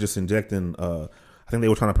 but they were just injecting. I think they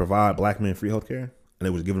were trying to provide black men free healthcare, and they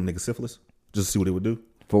was giving them niggas syphilis just to see what they would do.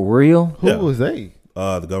 For real? Who was they?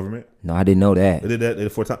 The government. No, I didn't know that. They did that. They did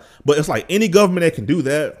it 4 times. But it's like any government that can do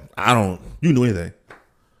that. You can do anything.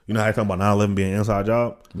 You know how you talking about 9/11 being an inside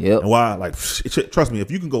job? Yep. And why? Like, trust me, if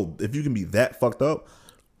you can be that fucked up,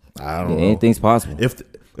 I don't know. Anything's possible.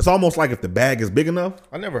 It's almost like if the bag is big enough.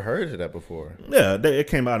 I never heard of that before. Yeah, it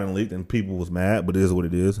came out and leaked, and people was mad. But it is what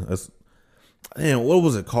it is. Damn, what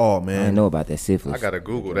was it called, man? I didn't know about that syphilis. I gotta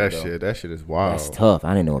Google that shit. That shit is wild. That's tough.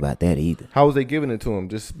 I didn't know about that either. How was they giving it to him?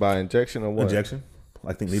 Just by injection or what? Injection.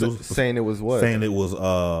 I think needles. Saying it was what? Saying it was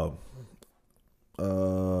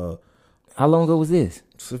How long ago was this?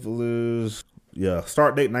 syphilis. Yeah,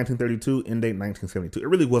 start date 1932, end date 1972. It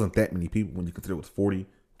really wasn't that many people when you consider it was 40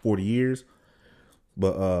 years.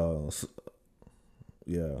 But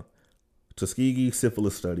yeah, Tuskegee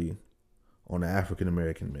syphilis study on the African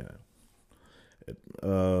American man.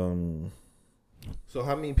 So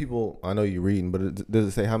how many people? I know you're reading, but does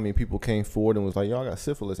it say how many people came forward and was like, "Y'all got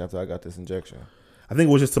syphilis after I got this injection"? I think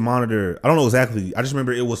it was just to monitor. I don't know exactly. I just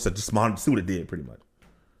remember it was to just monitor, see what it did, pretty much.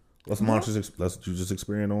 Let's monitor. Let's use this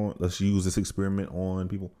experiment on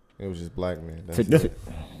people. It was just black men.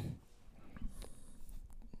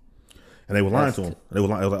 And they were lying to him. They were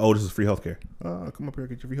like, "Oh, this is free healthcare. Come up here,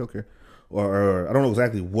 get your free healthcare." Or I don't know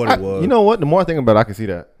exactly what it was. You know what? The more I think about it, I can see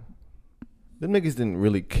that. Them niggas didn't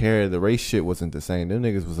really care. The race shit wasn't the same. Them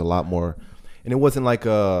niggas was a lot more, and it wasn't like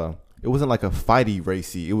a fighty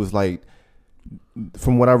racy. It was like,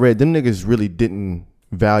 from what I read, them niggas really didn't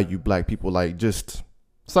value black people, like just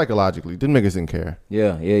psychologically. Them niggas didn't care.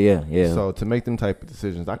 Yeah. So to make them type of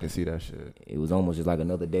decisions, I can see that shit. It was almost just like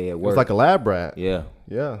another day at work. It was like a lab rat. Yeah.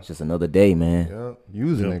 Yeah. It's just another day, man. Yeah.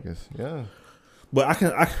 Using niggas. Yeah. But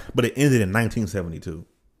but it ended in 1972.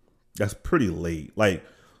 That's pretty late. Like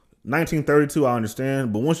 1932, I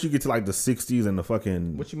understand, but once you get to like the 60s and the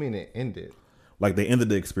fucking, what you mean it ended? Like they ended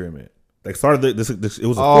the experiment. They started this. It was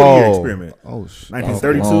a 40-year experiment. Oh shit!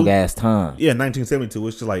 1932, long ass time. Yeah, 1972.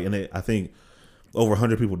 It's just like, and I think over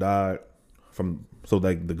 100 people died from. So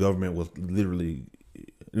like the government was literally,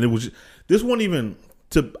 and it was this wasn't even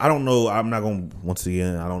to. I don't know. I'm not gonna once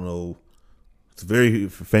again. I don't know. It's a very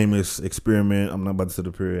famous experiment. I'm not about to sit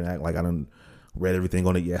up here and act like I done read everything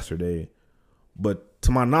on it yesterday. But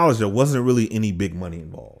to my knowledge, there wasn't really any big money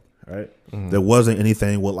involved, right? Mm-hmm. There wasn't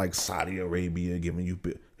anything with like Saudi Arabia giving you.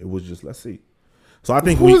 It was just, let's see. So I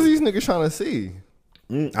think who was these niggas trying to see?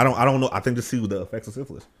 I don't know. I think to see the effects of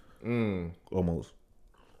syphilis, almost,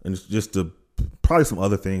 and it's just probably some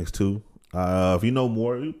other things too. If you know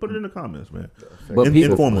more, you put it in the comments, man. But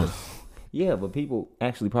inform us. Yeah, but people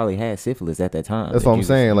actually probably had syphilis at that time. That's what I'm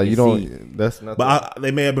saying. Like you don't. That's not. But they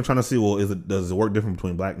may have been trying to see. Well, does it work different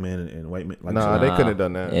between black men and white men? Like, nah, they couldn't have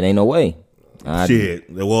done that. It ain't no way. Shit.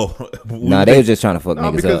 Well, they was just trying to fuck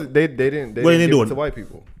niggas because up. they didn't give it to white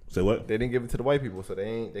people. Say what? They didn't give it to the white people, so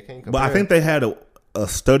they can't compare. But I think they had a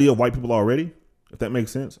study of white people already. If that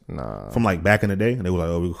makes sense. Nah. From like back in the day, and they were like,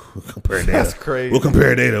 "Oh, we'll compare data. That's crazy. We'll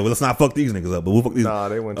compare data. Well, let's not fuck these niggas up, but we'll fuck these." Nah,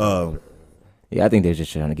 they went. Yeah, I think they're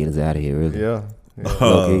just trying to get us out of here. Really. Yeah.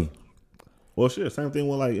 Okay. Well, shit. Same thing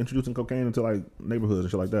with like introducing cocaine into like neighborhoods and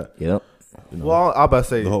shit like that. Yep. You know, well, I about to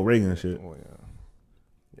say the whole Reagan and shit. Oh yeah.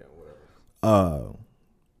 Yeah. Whatever.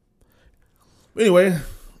 Anyway,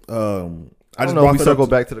 I don't know if we circle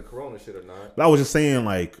back to the corona shit or not. But I was just saying,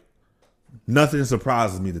 like, nothing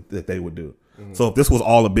surprises me that they would do. Mm-hmm. So if this was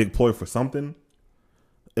all a big ploy for something,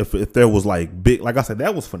 if there was like big, like I said,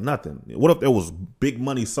 that was for nothing. What if there was big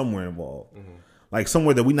money somewhere involved, like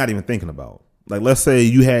somewhere that we're not even thinking about? Like, let's say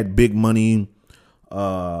you had big money.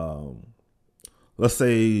 Let's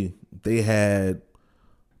say they had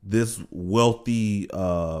this wealthy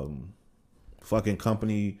fucking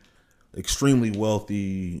company, extremely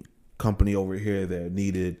wealthy company over here that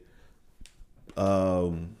needed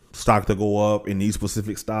stock to go up in these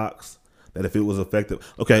specific stocks, that if it was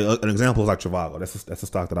effective. Okay, an example is like Trivago. That's a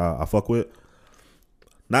stock that I fuck with.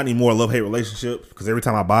 Not anymore love-hate relationship, because every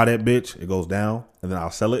time I buy that bitch, it goes down, and then I'll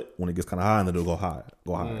sell it when it gets kind of high, and then it'll go higher,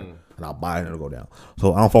 and I'll buy it and it'll go down.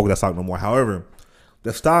 So I don't fuck with that stock no more. However,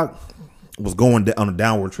 the stock was going on a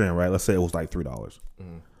downward trend, right? Let's say it was like $3.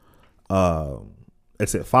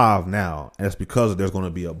 It's at $5 now, and it's because there's going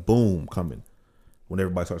to be a boom coming when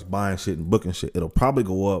everybody starts buying shit and booking shit. It'll probably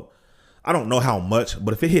go up. I don't know how much,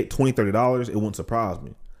 but if it hit $20, $30, it wouldn't surprise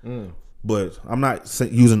me. But I'm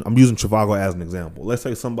using Trivago as an example. Let's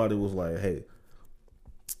say somebody was like, hey,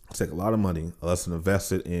 let's take a lot of money, let's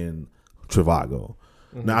invest it in Trivago.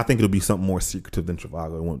 Mm-hmm. Now I think it'll be something more secretive than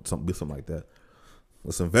Trivago. It won't be something like that.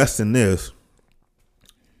 Let's invest in this.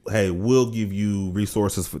 Hey, we'll give you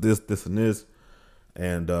resources for this, this, and this,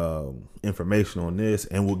 and information on this,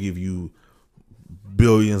 and we'll give you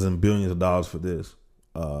billions and billions of dollars for this.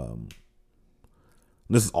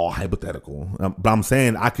 This is all hypothetical, but I'm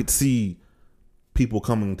saying I could see people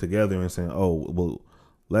coming together and saying, "Oh, well,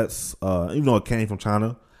 let's," even though it came from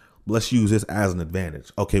China, let's use this as an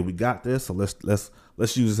advantage. Okay, we got this, so let's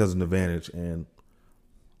use this as an advantage and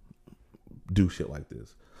do shit like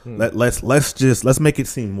this. Let's make it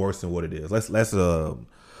seem worse than what it is.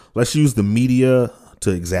 Let's use the media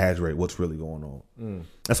to exaggerate what's really going on.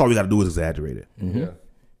 That's all we got to do is exaggerate it. Mm-hmm. Yeah.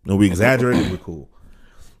 When we exaggerate it, we're cool.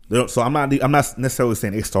 So I'm not necessarily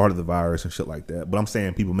saying they started the virus and shit like that, but I'm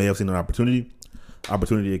saying people may have seen an opportunity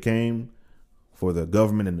that came for the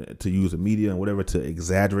government and to use the media and whatever to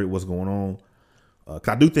exaggerate what's going on. 'Cause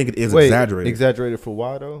I do think it is exaggerated. Exaggerated for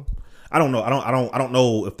why though? I don't know. I don't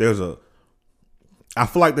know if there's a. I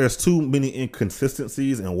feel like there's too many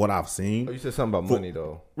inconsistencies in what I've seen. Oh, you said something about money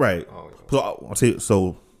though, right? So I'll tell you,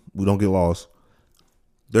 so we don't get lost.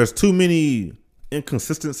 There's too many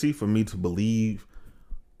inconsistency for me to believe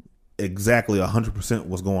exactly 100%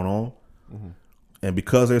 what's going on, and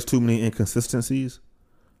because there's too many inconsistencies,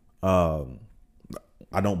 I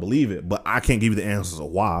don't believe it. But I can't give you the answers of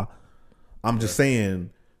why. I'm just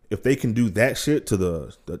saying if they can do that shit to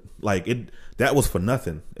the like it, that was for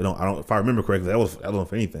nothing. I don't. If I remember correctly, that wasn't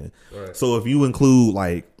for anything. Right. So if you include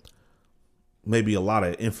like maybe a lot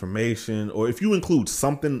of information, or if you include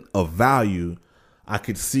something of value, I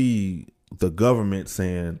could see the government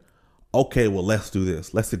saying, okay, well, let's do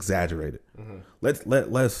this. Let's exaggerate it. Let's.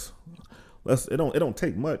 It don't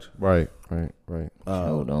take much. Right.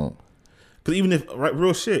 Hold on. Because even if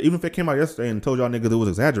real shit, even if it came out yesterday and told y'all niggas it was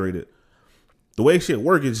exaggerated, the way shit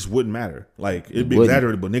work, it just wouldn't matter. Like it'd be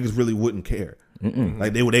exaggerated, but niggas really wouldn't care.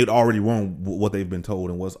 Like they'd already run what they've been told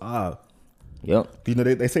and what's Yep. You know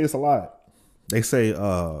they say this a lot. They say,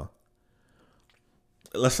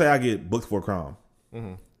 let's say I get booked for a crime.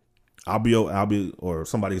 I'll be, or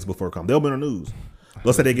somebody gets booked for a crime. They'll be on the news.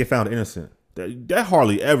 Let's say they get found innocent. That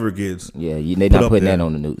hardly ever gets. Yeah, they not putting that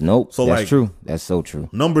on the news. Nope. So that's true. That's so true.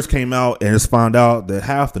 Numbers came out and it's found out that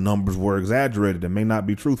half the numbers were exaggerated and may not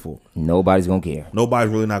be truthful. Nobody's gonna care.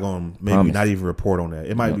 Nobody's really not gonna not even report on that.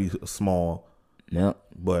 It might be small. Yeah.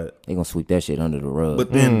 But they gonna sweep that shit under the rug.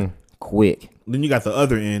 But then quick. Then you got the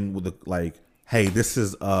other end with the like, hey, this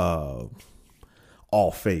is all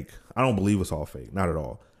fake. I don't believe it's all fake. Not at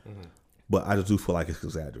all. But I just do feel like it's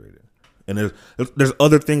exaggerated. And there's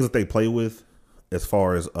other things that they play with as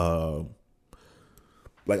far as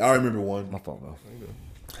like I remember one. My fault, bro.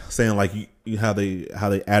 Saying like you how they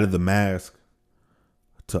added the mask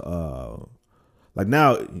to like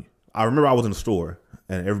now I remember I was in the store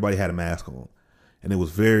and everybody had a mask on and it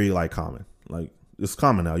was very like common. Like it's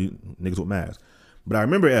common now, you niggas with masks. But I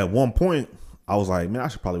remember at one point I was like, man, I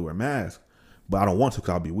should probably wear a mask. But I don't want to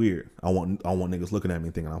because I'll be weird. I want niggas looking at me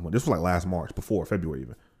thinking this was like last March, before February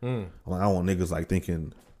even. I'm like, I don't want niggas like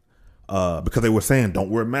thinking because they were saying don't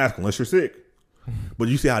wear a mask unless you're sick. But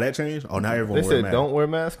you see how that changed? Oh, now everyone wear a mask. Don't wear a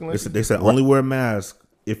mask unless they said only wear a mask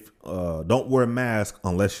if don't wear a mask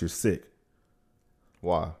unless you're sick.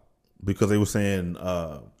 Why? Because they were saying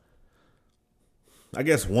I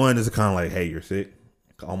guess one is kind of like, hey, you're sick.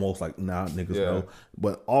 Almost like nah, niggas know.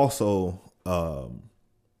 But also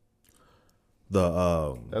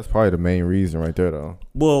that's probably the main reason right there though.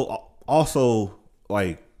 Well, also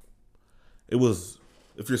like it was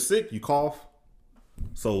if you're sick, you cough.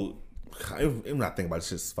 So I'm not thinking about this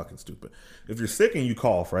shit's fucking stupid. If you're sick and you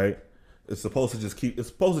cough, right? It's supposed to just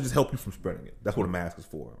help you from spreading it. That's what a mask is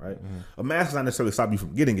for, right? A mask is not necessarily stop you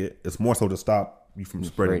from getting it. It's more so to stop you from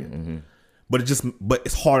spreading it. But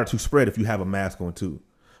it's harder to spread if you have a mask on too.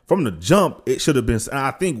 From the jump, it should have been. And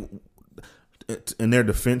I think in their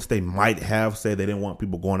defense, they might have said they didn't want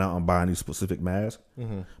people going out and buying these specific masks.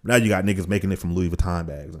 But now you got niggas making it from Louis Vuitton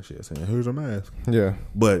bags and shit, saying, "Here's a mask." Yeah,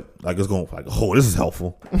 but like it's going like, oh, this is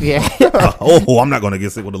helpful. Yeah. Oh, I'm not gonna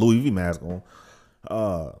get sick with a Louis V mask on.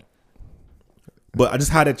 But I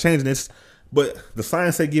just how that changed this. But the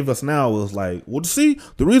science they give us now is like, well, see,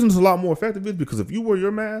 the reason it's a lot more effective is because if you wear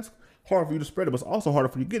your mask, hard for you to spread it, but it's also harder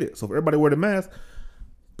for you to get it. So if everybody wear the mask,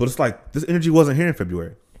 but it's like this energy wasn't here in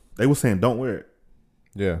February. They were saying don't wear it.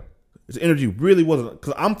 Yeah. This energy really wasn't,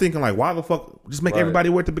 because I'm thinking like, why the fuck just make everybody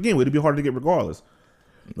wear it to begin with? It'd be harder to get regardless.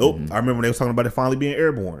 Nope. I remember when they was talking about it finally being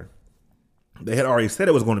airborne. They had already said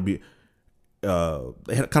it was going to be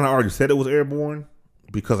they had kind of already said it was airborne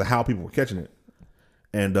because of how people were catching it,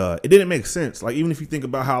 and it didn't make sense. Like even if you think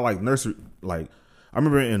about how like nursery, like I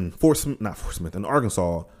remember in in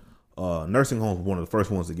Arkansas, nursing homes were one of the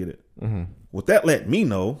first ones to get it. Mm-hmm. What that let me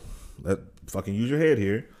know, let fucking use your head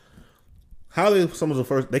here. How are they some of the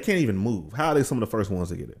first? They can't even move. How are they some of the first ones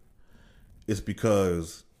to get it? It's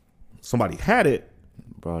because somebody had it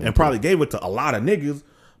and probably gave it to a lot of niggas,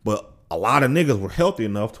 but a lot of niggas were healthy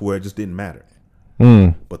enough to where it just didn't matter.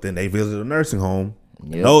 But then they visited a nursing home.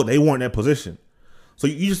 Yep. No, they weren't in that position. So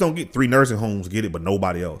you just don't get 3 nursing homes get it, but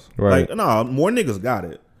nobody else. Right? Like, no, more niggas got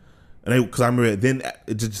it. And because I remember then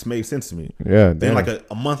it just made sense to me. Yeah. Then like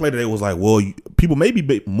a month later, they was like, well, people may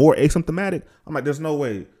be more asymptomatic. I'm like, there's no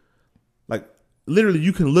way. Like literally,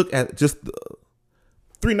 you can look at just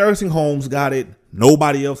 3 nursing homes got it.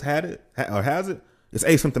 Nobody else had it or has it. It's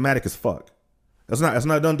asymptomatic as fuck. It's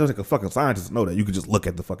not done. Doesn't take a fucking scientist to know that. You could just look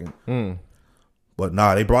at the fucking. But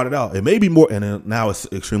nah, they brought it out. It may be more, and then now it's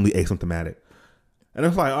extremely asymptomatic. And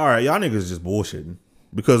it's like, all right, y'all niggas just bullshitting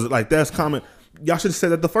because like that's common. Y'all should have said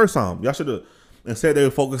that the first time. Y'all should have instead they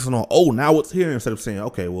were focusing on now it's here instead of saying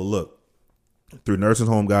okay, well look, 3 nursing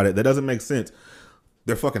home got it. That doesn't make sense.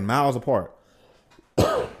 They're fucking miles apart.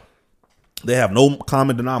 They have no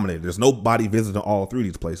common denominator. There's nobody visiting all 3 of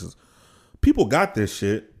these places. People got this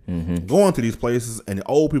shit going to these places, and the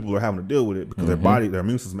old people are having to deal with it because their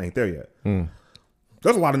immune system ain't there yet.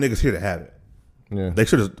 There's a lot of niggas here that have it. Yeah, they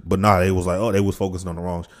should have, but nah, they was like, they was focusing on the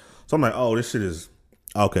wrong. So I'm like, this shit is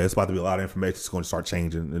okay. It's about to be a lot of information. It's going to start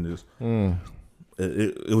changing, and just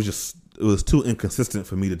it was too inconsistent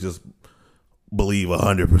for me to just believe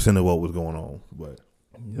 100% of what was going on. But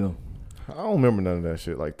yeah. I don't remember none of that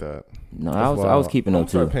shit like that. No, I was keeping up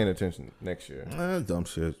too. Start paying attention next year. Dumb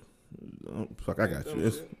shit. Fuck, I got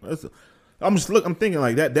you. I'm thinking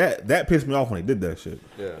like that pissed me off when they did that shit.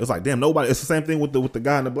 Yeah. It's like damn, nobody. It's the same thing with the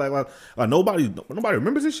guy in the black lives. Nobody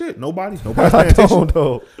remembers this shit. Nobody's paying attention.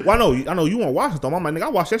 No. Well, I know you want to watch it though. I'm like, nigga, I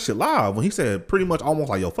watched that shit live when he said pretty much almost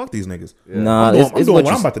like, yo, fuck these niggas. Yeah. Nah, I'm doing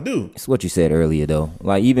what I'm about to do. It's what you said earlier though.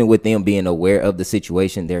 Like even with them being aware of the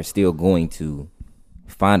situation, they're still going to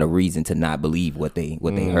find a reason to not believe what they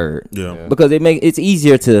heard. Yeah. Because it's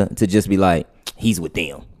easier to just be like, he's with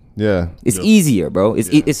them. Yeah. It's easier, bro. It's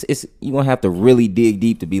you gonna have to really dig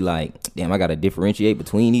deep to be like, damn, I gotta differentiate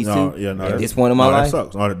between these two. Yeah, no, at this point in my life.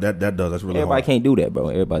 That sucks. That does. That's really everybody hard. can't do that, bro.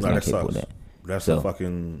 Everybody's not capable of that. That's so, a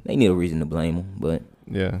fucking. They need a reason to blame them, but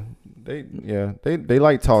they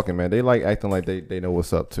like talking, man. They like acting like they know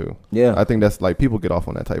what's up too. Yeah, I think that's like people get off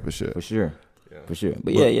on that type of shit for sure. But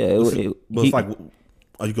it's like.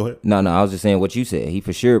 Oh, you go ahead. No, I was just saying what you said. He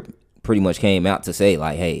for sure pretty much came out to say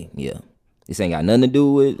like, hey, this ain't got nothing to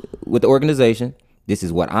do with the organization. This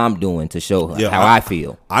is what I'm doing to show how I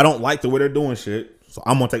feel. I don't like the way they're doing shit, so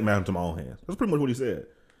I'm gonna take matters into my own hands. That's pretty much what he said.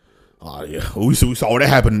 Oh yeah, we saw that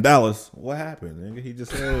happen in Dallas. What happened? Nigga? He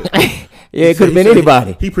just said, it could have been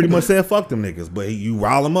anybody. He pretty much said, "Fuck them niggas," but you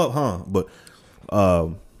rile them up, huh? But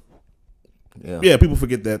people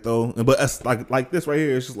forget that though. But that's like this right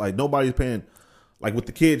here. It's just like nobody's paying. Like with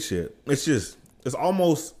the kid shit, it's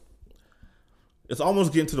almost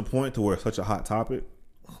getting to the point to where it's such a hot topic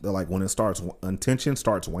that like when attention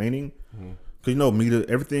starts waning, because media,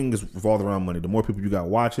 everything is revolved around money. The more people you got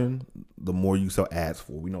watching, the more you sell ads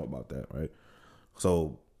for. We know about that, right?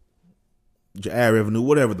 So your ad revenue,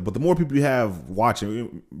 whatever. But the more people you have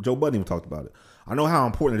watching, Joe Budden even talked about it. I know how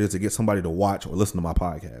important it is to get somebody to watch or listen to my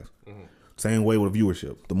podcast. Same way with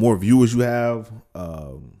viewership. The more viewers you have,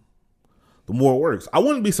 the more it works. I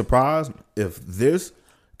wouldn't be surprised if this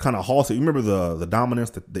kind of halts it. You remember the dominance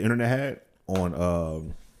that the internet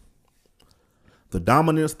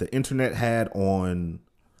had on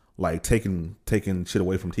like taking shit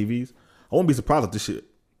away from TVs. I wouldn't be surprised if this shit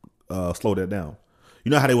slowed that down.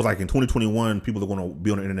 You know how they was like in 2021, people are going to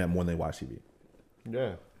be on the internet more than they watch TV.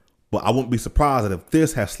 Yeah. But I wouldn't be surprised that if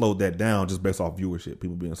this has slowed that down just based off viewership,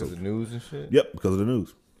 people being because of the news and shit. Yep, because of the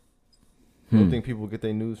news. You don't think people get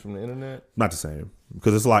their news from the internet? Not the same,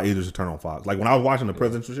 because it's a lot easier to turn on Fox. Like when I was watching the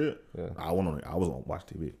presidential shit, I was on watch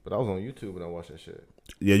TV. But I was on YouTube and I watched that shit.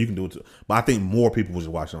 Yeah, you can do it too. But I think more people was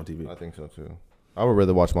just watching on TV. I think so too. I would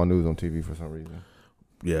rather watch my news on TV for some reason.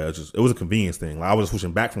 Yeah, it was a convenience thing. Like I was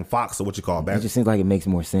switching back from Fox to what you call back. It just seems like it makes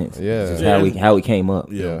more sense. Yeah, it's just how we came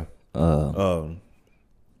up. Yeah.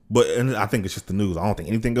 But I think it's just the news. I don't think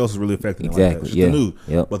anything else is really affecting it like that. It's just the news.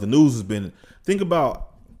 Yep. But the news has been. Think about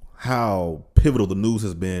how pivotal the news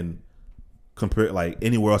has been compared, like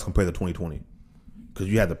anywhere else compared to 2020, because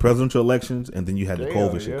you had the presidential elections and then you had the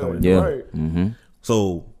COVID shit coming. Yeah. Right. Mm-hmm.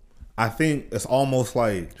 So I think it's almost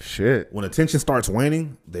like shit. When attention starts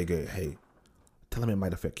waning, they go, "Hey, tell them it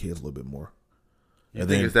might affect kids a little bit more." You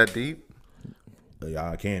think it's that deep?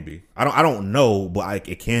 Yeah, it can be. I don't know, but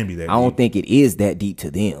it can be that. I don't think it is that deep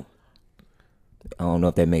to them. I don't know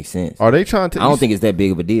if that makes sense. Are they trying to? I don't think it's that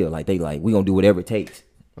big of a deal. Like we gonna do whatever it takes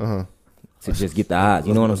to just get the odds.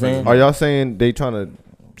 You know what I'm saying? Are y'all saying they trying to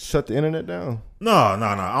shut the internet down? No. I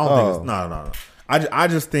don't think it's no. I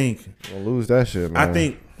just think We'll lose that shit, man. I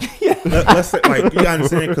think let's say like you gotta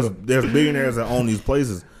understand because there's billionaires that own these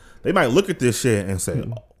places. They might look at this shit and say,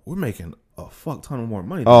 oh, "We're making a fuck ton of more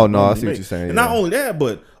money." Oh no, I see what you're saying. And not only that,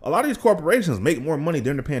 but a lot of these corporations make more money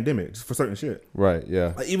during the pandemic just for certain shit. Right?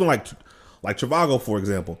 Yeah. Like, even like Trivago, for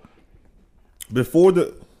example, before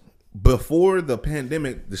the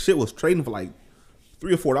pandemic, the shit was trading for like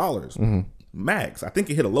 $3 or $4 max. I think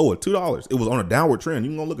it hit a low of $2. It was on a downward trend. You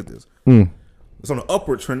can go look at this. It's on an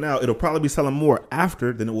upward trend now. It'll probably be selling more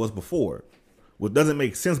after than it was before, which doesn't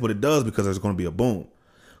make sense, but it does because there's going to be a boom.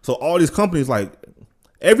 So all these companies, like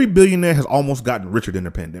every billionaire, has almost gotten richer than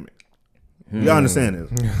the pandemic. Y'all understand this?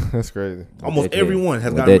 That's crazy. Almost everyone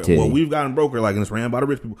has gotten richer. Well, we've gotten broker, like, and it's ran by the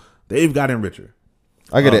rich people. They've gotten richer.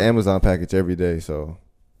 I get an Amazon package every day, so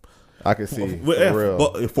I can see but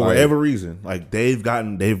for whatever reason, like they've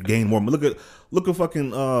gained more. Look at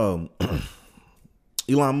fucking Elon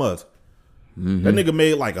Musk. That nigga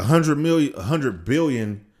made like 100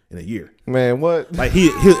 billion in a year. Man, what? Like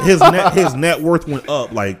his net worth went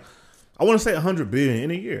up. Like I want to say 100 billion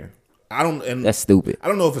in a year. That's stupid. I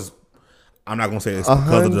don't know if it's. I'm not gonna say it's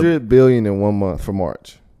 100 billion in 1 month for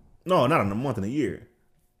March. No, not in a month, in a year.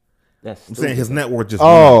 That's I'm saying his net worth just.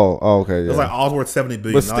 Okay. Yeah. It's like all's worth 70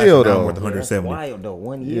 billion. But still, now though, worth 170. That's wild though.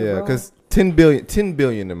 1 year. Yeah, because 10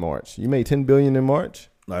 billion in March. You made 10 billion in March.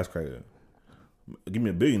 No, that's crazy. Give me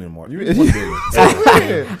 $1 billion in March.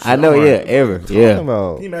 I know, ever. Yeah. Can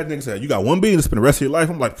you imagine niggas say, you got $1 billion to spend the rest of your life?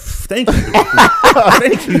 I'm like, thank you.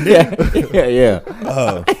 Thank you, nigga.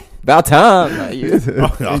 Yeah. About time. Thank you.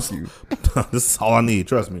 This is all I need.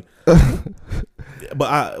 Trust me.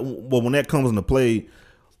 But when that comes into play,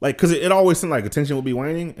 like, because it always seemed like attention would be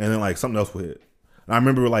waning, and then like something else would hit. And I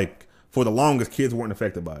remember like for the longest, kids weren't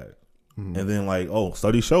affected by it. And then like,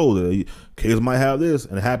 studies show that kids might have this,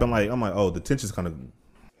 and it happened. Like, I'm like, the tension's kind of.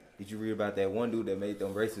 Did you read about that one dude that made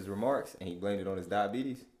them racist remarks and he blamed it on his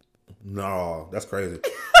diabetes? No, that's crazy.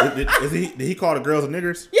 Did he call the girls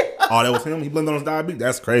niggers? Yeah. Oh, that was him. He blamed it on his diabetes.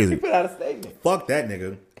 That's crazy. He put out a statement. Fuck that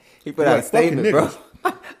nigga. He put out a statement, bro.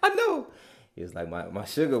 I know. He was like, my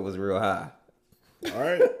sugar was real high. All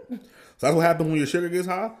right. So that's what happens when your sugar gets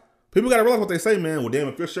high. People gotta realize what they say, man. Well, damn,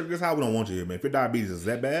 if your sugar gets high, we don't want you here, man. If your diabetes is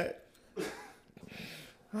that bad.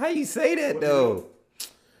 How you say that though?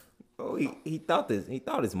 Oh, he thought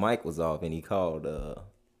his mic was off, and he called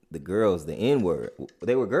the girls the N-word.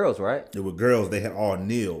 They were girls, right? They were girls. They had all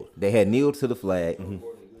kneeled. They had kneeled to the flag.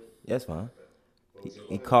 That's fine.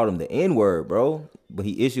 He called them the N-word, bro. But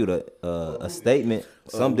he issued a statement.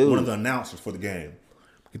 Some dude, one of the announcers for the game,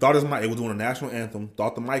 he thought his mic. It was doing a national anthem.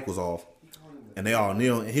 Thought the mic was off, and they all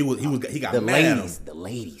kneeled. And he got the mad. The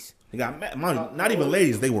ladies. He got mad. Not even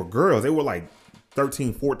ladies. They were girls. They were like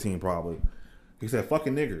 13, 14 probably. He said,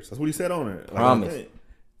 "Fucking niggers." That's what he said on it. Like, Promise.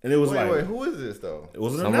 And it was wait, who is this though? It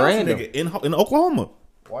was an Some announcer random nigga in Oklahoma.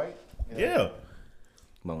 White. Yeah.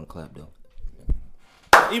 Might want to clap though.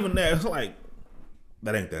 Even that, it's like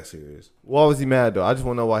that ain't that serious. Why was he mad though? I just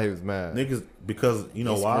want to know why he was mad. Niggas, because you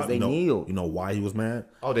know why? They kneeled. You know why he was mad?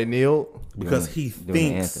 Oh, they kneeled Because he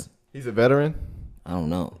thinks he's a veteran. I don't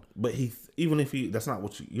know. But even if that's not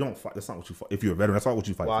what you don't fight. That's not what you fight. If you're a veteran, that's not what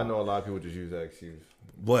you fight. Well, for. I know a lot of people just use that excuse.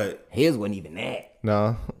 But His wasn't even that.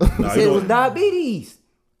 Nah. He said it was diabetes.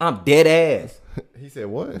 I'm dead ass. He said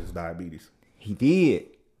what? it's diabetes. He did.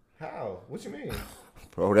 How? What you mean?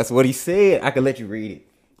 Bro, that's what he said. I can let you read it.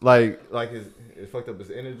 Like it fucked up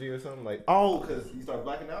his energy or something? Like, because he started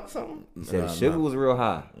blacking out or something? He said his sugar was real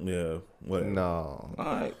high. Yeah. What? No. All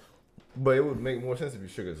right. But it would make more sense if your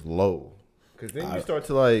sugar's low. Because then you start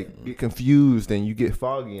to like get confused and you get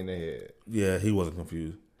foggy in the head. Yeah, he wasn't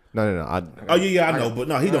confused. No. I know, but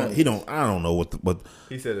no, he don't. I don't know what.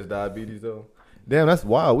 He said it's diabetes though. Damn, that's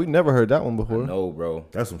wild. We've never heard that one before. No, bro.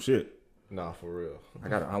 That's some shit. Nah, for real.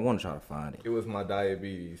 I want to try to find it. It was my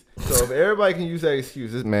diabetes. So if everybody can use that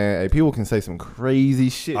excuse, this man, people can say some crazy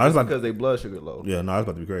shit just because they blood sugar low. Yeah, no, it's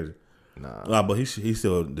about to be crazy. Nah, but he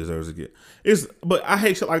still deserves to get. But I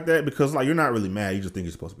hate shit like that because like you're not really mad. You just think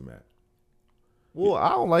you're supposed to be mad. Well, I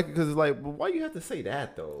don't like it because it's like, but why you have to say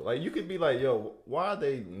that though? Like you could be like, yo, why are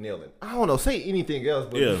they kneeling? I don't know. Say anything else,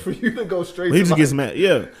 but for you to go straight, he just gets mad.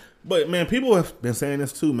 Yeah, but man, people have been saying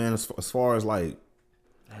this too, man. As far as like,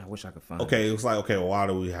 I wish I could find. Okay, it's like well, why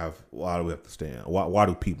do we have to stand? Why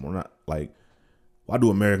do people not like? Why do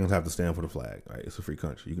Americans have to stand for the flag? Right, it's a free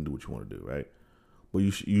country. You can do what you want to do, right? but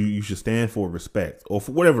you should stand for respect or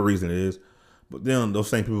for whatever reason it is. But then those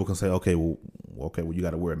same people can say, okay, well, you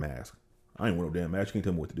got to wear a mask. I ain't wear no damn mask. You can't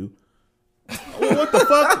tell me what to do. Well, what the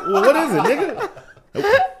fuck? Well, what is it, nigga?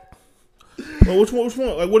 Well, which one?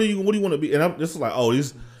 Like, what do you want to be? And this is like, oh,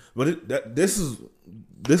 this is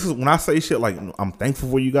when I say shit like I'm thankful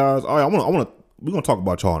for you guys. All right, we're gonna talk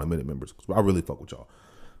about y'all in a minute, members, because I really fuck with y'all.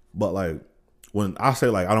 But like when I say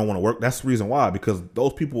like I don't want to work, that's the reason why, because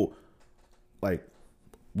those people, like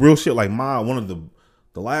real shit, like one of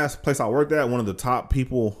the last place I worked at, one of the top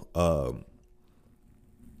people,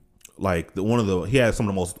 he had some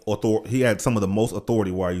of the most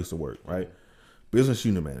authority where I used to work, right? Business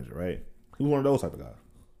unit manager, right? He was one of those type of guys.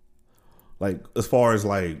 Like as far as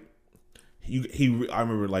like I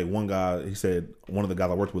remember like one guy, he said one of the guys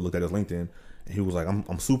I worked with looked at his LinkedIn and he was like,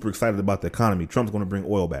 I'm super excited about the economy. Trump's going to bring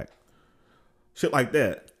oil back. Shit like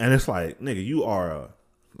that. And it's like, nigga, you are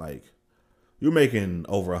like, you're making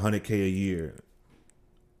over $100K a year.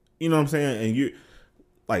 You know what I'm saying? And you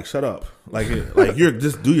like, shut up. Like you're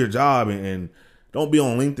just do your job and don't be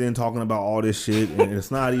on LinkedIn talking about all this shit. And it's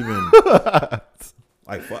not even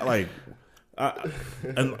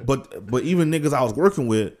but even niggas I was working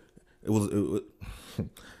with, it was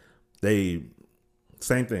they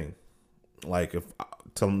same thing. Like if I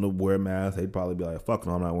tell them to wear a mask, they'd probably be like, "Fuck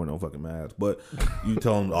no, I'm not wearing no fucking mask." But you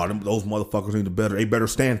tell them, "Oh, those motherfuckers need to they better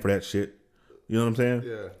stand for that shit." You know what I'm saying?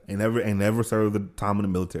 Yeah. Ain't never served the time in the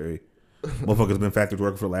military. Motherfuckers been factory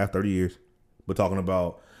working for the last 30 years, but talking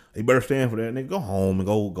about they better stand for that. And then go home and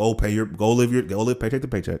go live paycheck to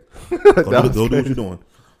paycheck. Go do what you're doing.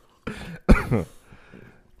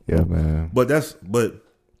 Yeah, man. But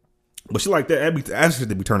shit like that shit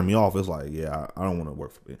that be turning me off. It's like, yeah, I don't want to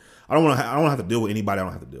work for it. I don't want to have to deal with anybody I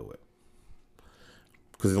don't have to deal with.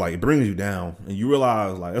 Because it brings you down, and you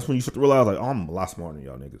realize like that's when you start to realize like, oh, I'm a lot smarter than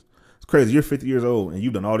y'all niggas. It's crazy. You're 50 years old and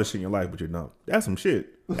you've done all this shit in your life, but you're dumb. That's some shit.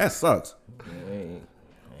 That sucks. Man.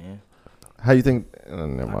 How you think? Never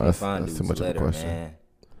mind. That's too much letter, of a question. Man.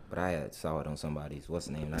 But I saw it on somebody's what's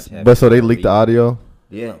the name? But so they leaked the audio,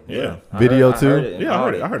 Yeah. video too.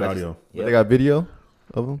 I heard the audio. But they got video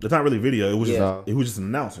of them. It's not really video. It was just an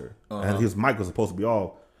announcer, and his mic was supposed to be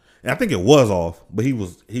off, and I think it was off, but it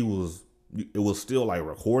was still like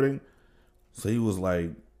recording. So he was like,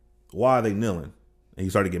 "Why are they kneeling?" And he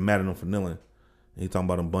started getting mad at them for kneeling. And he talking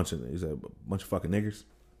about he said a bunch of fucking niggers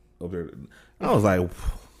up there. I was like,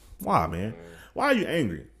 "Why, man? Why are you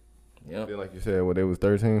angry?" Yeah. Like you said, when they was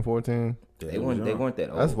 13, 14. They weren't that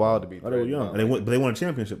old. That's wild to be. Oh, they were young, and they won a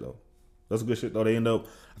championship though. That's a good shit though. They I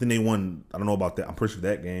think they won. I don't know about that. I'm pretty sure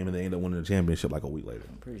that game, and they ended up winning the championship like a week later.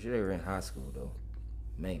 I'm pretty sure they were in high school though.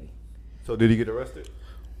 Maybe. So did he get arrested?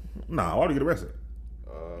 Nah, why did he get arrested?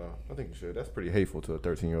 I think you should. That's pretty hateful to a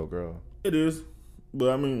 13-year-old girl. It is, but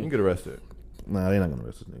I mean, You can get arrested. nah, they're not gonna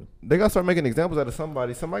arrest this nigga. They gotta start making examples out of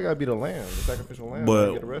somebody. Somebody gotta be the lamb, the sacrificial lamb.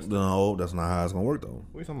 But Get arrested. no, that's not how it's gonna work though.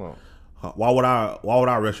 What are you talking about? Why would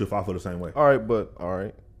I arrest you if I feel the same way? All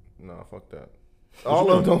right. No, fuck that. All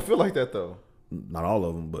of them don't feel like that though. Not all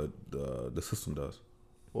of them, but the system does.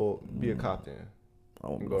 Well, be a cop then. I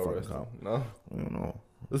won't You be go a fucking arrest them. cop. No, I don't know.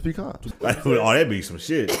 let's be cops. Oh, that'd be some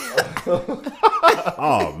shit.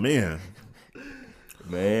 Oh man.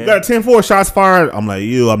 Man. You got a 10-4 shots fired. I'm like,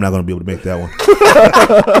 I'm not gonna be able to make that one.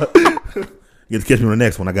 You have to catch me on the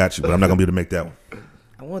next one. I got you, but I'm not gonna be able to make that one.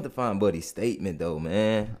 I wanted to find Buddy's statement though,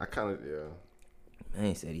 man. I kind of yeah. Man,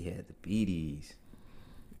 he said he had the BDs.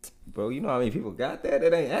 Bro, you know how many people got that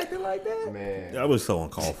ain't acting like that? Man, That was so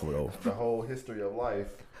uncalled for though. the whole history of life.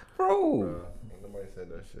 Bro. Ain't nobody said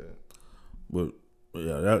that shit. But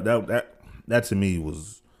yeah, that to me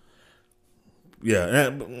was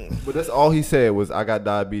But that's all he said was, "I got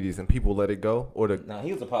diabetes," and people let it go. Or the Nah,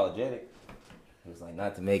 he was apologetic. He was like,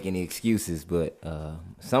 not to make any excuses, but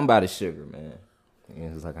somebody's sugar, man. And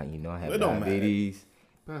it was like, I have It don't diabetes.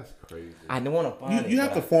 that's crazy. I don't want to find it. you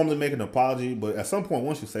have to formally make an apology, but at some point,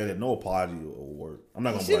 once you say that, no apology will work. I'm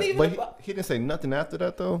not gonna shouldn't blame. even- But he didn't say nothing after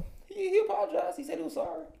that though. He apologized. He said he was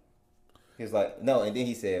sorry. He was like, no, and then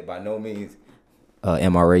he said, by no means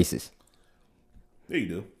am I racist. There you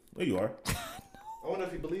do. There you are. I wonder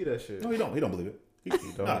if he believed that shit. No, he don't. He don't believe it. He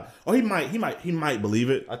don't. nah. Oh, he might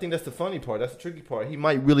believe it. I think that's the funny part. That's the tricky part. He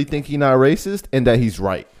might really think he's not racist and that he's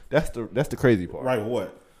right. That's the crazy part. Right?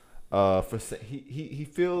 What? He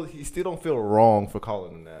still don't feel wrong for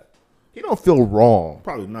calling him that. He don't feel wrong.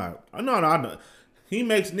 Probably not. No. He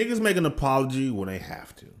makes niggas make an apology when they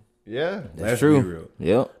have to. Yeah. That's Let's true. be real.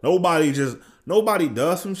 Yep. Nobody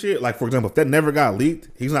does some shit. Like, for example, if that never got leaked,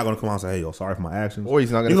 he's not gonna come out and say, "Hey, yo, sorry for my actions." Or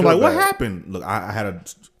he's not gonna He's feel gonna be like, bad. "What happened?" Look, I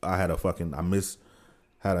had a fucking I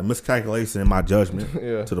had a miscalculation in my judgment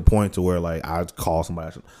Yeah. to the point to where like I call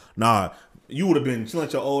somebody. Nah, you would have been chilling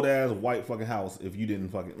at your old ass white fucking house if you didn't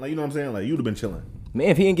fucking like. You know what I'm saying? Like you would have been chilling. Man,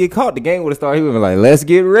 if he didn't get caught, the game would have started. He would have been like, "Let's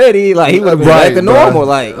get ready." Like he would have been Right, back to bro. normal.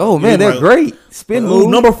 Like, oh man, they're like, great. Spin Ooh, move.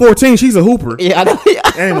 number 14, she's a hooper. Yeah, I know.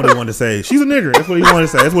 That ain't what he wanted to say. She's a nigger. That's what he wanted to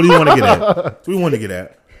say. That's what he wanted to get at. That's what he wanted to get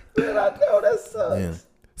at. I know that sucks. Yeah.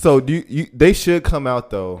 So do you? They should come out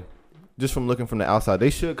though, just from looking from the outside. They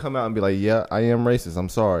should come out and be like, "Yeah, I am racist. I'm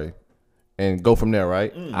sorry," and go from there,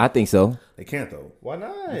 right? I think so. They can't though. Why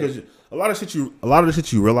not? Because a lot of the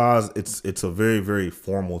shit you realize it's a very, very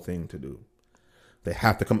formal thing to do. They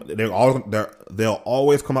have to come. They'll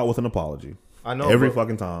always come out with an apology. I know every but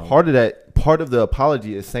fucking time. Part of the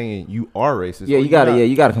apology is saying you are racist. Yeah, or you gotta. not. Yeah,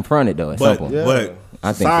 you gotta confront it though. At some point. But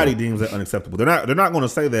I think society so. deems that unacceptable. They're not going to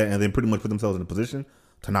say that and then pretty much put themselves in a position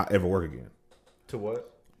to not ever work again. To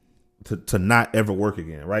what? To not ever work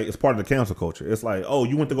again, right? It's part of the cancel culture. It's like, oh,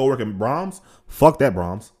 you went to go work at Brahms? Fuck that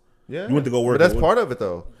Brahms. Yeah, You went to go work. But that's at- part of it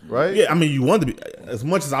though, right? Yeah, I mean, you want to be as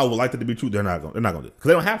much as I would like it to be true. They're not going. to do it because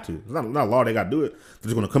they don't have to. It's not a law. They got to do it. They're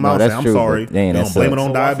just going to come No, out and say, that's "I'm true, sorry." but They're dang, going that to blame it sucks. on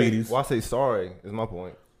So diabetes Why say sorry? Is my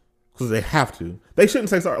point. because they have to. They shouldn't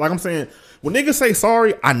say sorry. Like I'm saying, when niggas say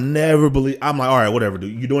sorry, I never believe. I'm like, all right, whatever,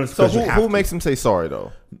 dude. You're doing it So because you have who to. makes them say sorry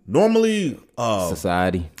though? Normally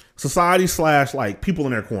Society. society / like people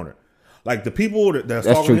in their corner, like the people that's That's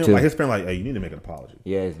talking true, to him, too. like his friend, like, hey, you need to make an apology.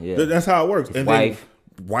 Yeah, yeah. That's how it works. And wife.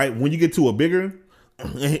 then, right when you get to a bigger,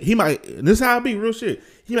 he might. And this is how it be, real shit.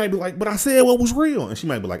 He might be like, "But I said what was real," and she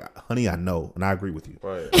might be like, "Honey, I know, and I agree with you,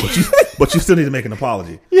 Right. but you still need to make an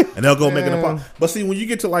apology." Yeah. And they'll go make an apology. But see, when you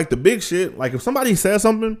get to like the big shit, like if somebody says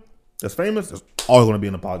something that's famous, there's always going to be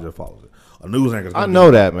an apology that follows it. A news anchor. I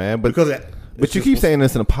know that, man, but because but you keep saying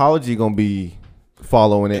it's an apology gonna be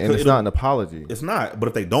following it, and it's not an apology. it's not. But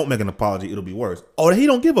if they don't make an apology, it'll be worse. Oh, he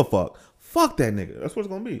don't give a fuck. Fuck that nigga. That's what it's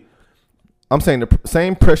going to be. I'm saying the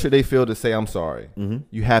same pressure they feel to say I'm sorry.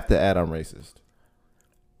 You have to add I'm racist.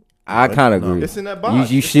 I kind of agree. It's in that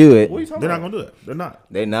box. You should. What are you talking They're not about? going to do it. They're not.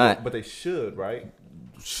 They're not. But they should, right?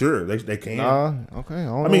 Sure, they can. Okay. I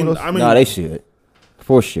don't I mean, know what else- No, they should.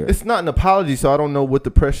 For sure. it's not an apology, so I don't know what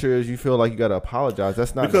the pressure is. You feel like you got to apologize.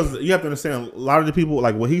 That's not because you have to understand, a lot of the people,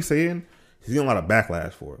 like what he's saying, he's getting a lot of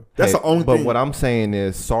backlash for it. That's Hey, the only but thing. what I'm saying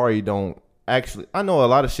is, sorry don't actually. I know a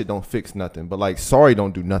lot of shit don't fix nothing, but like sorry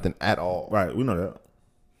don't do nothing at all. Right, we know that.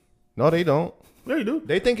 No, they don't. Yeah, you do.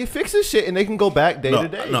 They think it fixes shit, and they can go back day No, to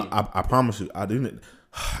day. no, I promise you, I didn't.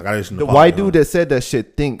 I got The white dude that said that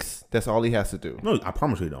shit thinks that's all he has to do. No, I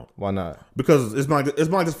promise you, he don't. Why not? Because it's been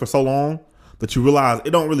like this for so long that you realize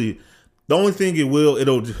it don't really. The only thing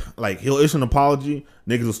it'll like he'll issue an apology,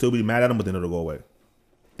 niggas will still be mad at him, but then it'll go away.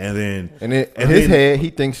 And then And in his head, he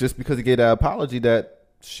thinks just because he gave that apology that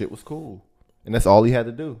shit was cool, and that's all he had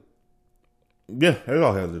to do. yeah, that's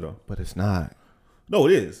all he has to do. Though. But it's not. No,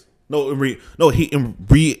 it is. No, in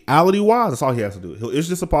reality wise, that's all he has to do. He'll issue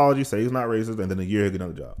this apology, say he's not racist, and then a year he'll get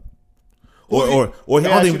another job. Or he Let don't me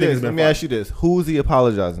ask even you think he's this. been Let me ask you this: who's he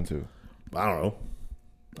apologizing to? I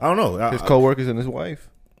don't know. His coworkers and his wife.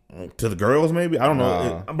 To the girls, maybe. I don't Nah.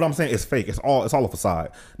 know. But I'm saying it's fake. It's all a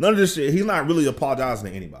facade. None of this shit. He's not really apologizing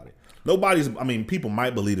to anybody. Nobody's. I mean, people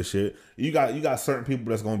might believe the shit. You got certain people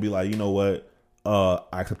that's gonna be like, you know what? I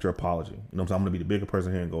accept your apology. You know what I'm saying? I'm gonna be the bigger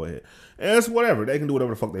person here and go ahead. And it's whatever. They can do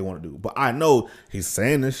whatever the fuck they want to do. But I know he's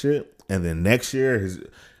saying this shit, and then next year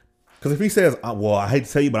because if he says, "Well, I hate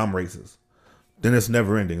to tell you, but I'm racist," then it's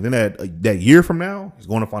never ending. Then that year from now, he's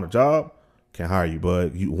going to find a job. Can't hire you,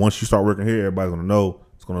 but once you start working here, everybody's gonna know.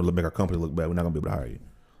 It's gonna make our company look bad. We're not gonna be able to hire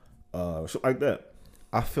you. Shit like that.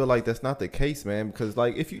 I feel like that's not the case, man. Because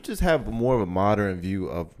like, if you just have more of a modern view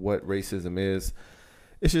of what racism is,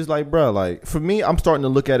 it's just like, bro. Like for me, I'm starting to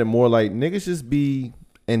look at it more like niggas just be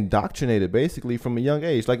indoctrinated basically from a young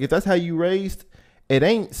age. Like if that's how you raised, it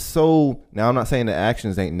ain't so. Now I'm not saying the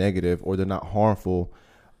actions ain't negative or they're not harmful,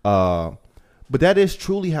 but that is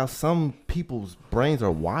truly how some people's brains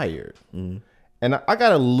are wired. And I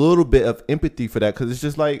got a little bit of empathy for that because it's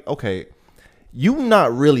just like, okay, you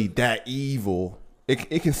not really that evil.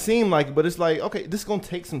 It can seem like, but it's like, okay, this is gonna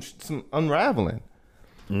take some unraveling.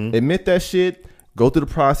 Admit that shit. Go through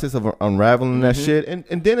the process of unraveling that shit,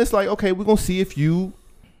 and then it's like, okay, we're gonna see if you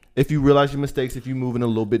realize your mistakes, if you moving a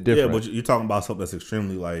little bit different. Yeah, but you're talking about something that's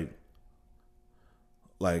extremely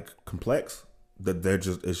like complex. That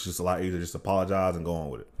it's just a lot easier to just apologize and go on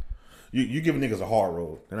with it. You give niggas a hard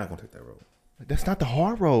road, they're not gonna take that road. That's not the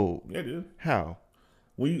hard road. Yeah, dude. How?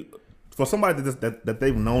 For somebody that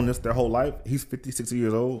they've known this their whole life, he's 50, 60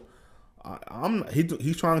 years old.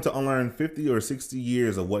 He's trying to unlearn 50 or 60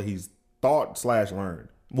 years of what he's thought / learned.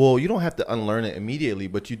 Well, you don't have to unlearn it immediately,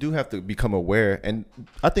 but you do have to become aware. And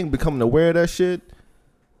I think becoming aware of that shit,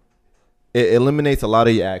 it eliminates a lot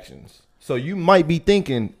of your actions. So you might be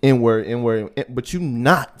thinking inward, but you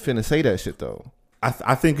not finna say that shit though.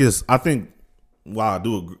 I think while I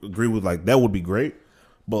do agree with like that would be great,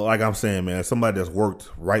 but like I'm saying, man, somebody that's worked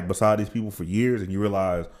right beside these people for years, and you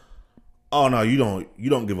realize, oh no, you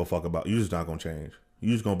don't give a fuck about. You're just not gonna change.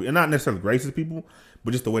 You're just gonna be, and not necessarily racist people,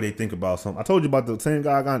 but just the way they think about something. I told you about the same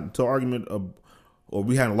guy I got into an argument, or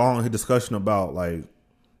we had a long discussion about like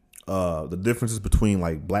the differences between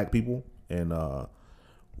like black people and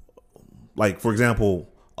like for example,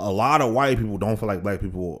 a lot of white people don't feel like black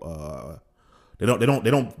people. They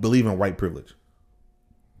don't believe in white privilege.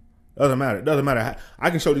 Doesn't matter. I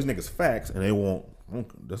can show these niggas facts and they won't.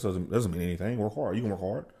 This doesn't mean anything. Work hard. You can work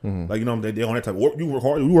hard. Like you know they on that type. You work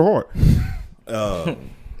hard. You work hard.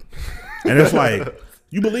 And it's like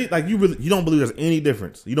you believe like you don't believe there's any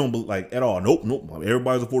difference. You don't believe like at all. Nope.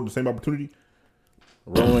 Everybody's afforded the same opportunity.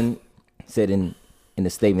 Rowan said in the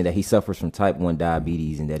statement that he suffers from type 1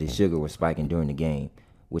 diabetes and that his sugar was spiking during the game,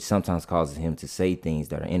 which sometimes causes him to say things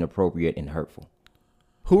that are inappropriate and hurtful.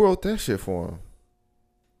 Who wrote that shit for him?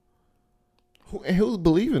 Who's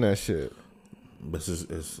believing that shit? But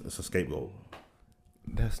it's a scapegoat.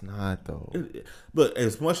 That's not though. But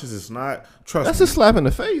as much as it's not, trust That's me. a slap in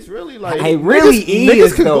the face, really. Like It really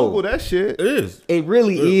is, Niggas can though. Google that shit. It is. It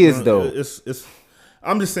really is, though. It's.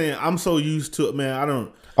 I'm just saying. I'm so used to it, man.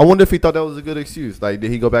 I wonder if he thought that was a good excuse. Like, did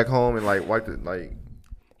he go back home and like wipe it? Like,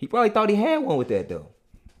 He probably thought he had one with that, though.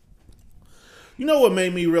 You know what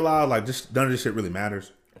made me realize like just none of this shit really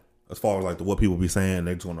matters, as far as like what people be saying.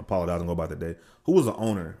 They just want to apologize and go about their day. Who was the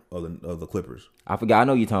owner of the Clippers? I forgot. I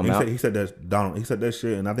know you're talking about. He said that Donald. He said that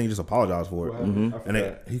shit, and I think he just apologized for it.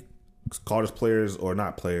 And he called his players, or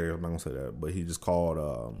not players. I'm not gonna say that, but he just called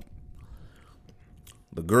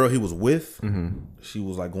the girl he was with. She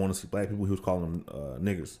was like going to see black people. He was calling them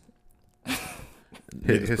niggers.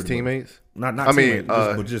 his teammates. Not I mean,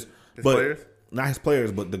 teammates, his players? Not his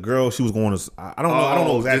players, but the girl she was going to. I don't know. I don't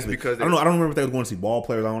know just exactly. because I don't know. I don't remember if they was going to see ball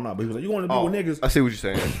players. I don't know. But he was like, "You want to be with niggas?" I see what you're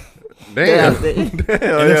saying. Yeah, Damn. And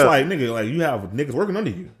it's like, nigga, like you have niggas working under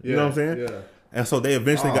you. You know what I'm saying? Yeah. And so they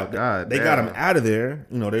eventually got him out of there.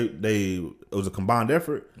 You know, it was a combined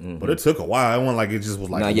effort, but it took a while. It wasn't like it just was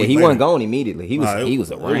like. Nah, yeah, he wasn't going immediately. He was around. It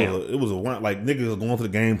was around. Like niggas was going to the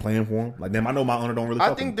game playing for him. Like, damn, I know my owner don't really.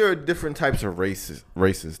 I think there are different types of races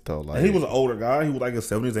though. Like, and he was an older guy. He was like in his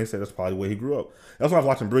 70s. They said that's probably the way he grew up. That's why I was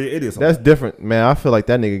watching Brilliant Idiots. That's different, man. I feel like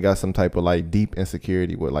that nigga got some type of like deep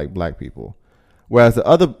insecurity with like black people. Whereas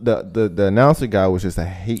the announcer guy was just a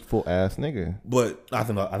hateful ass nigga. But I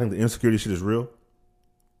think the insecurity shit is real.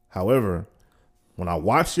 However, when I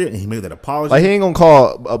watched it and he made that apology, Like, he ain't gonna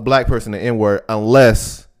call a black person the N-word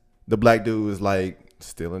unless the black dude is like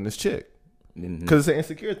stealing this chick, because it's an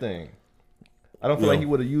insecure thing. I don't feel like he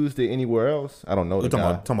would have used it anywhere else. I don't know. you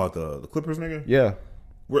talking about the Clippers nigga? Yeah.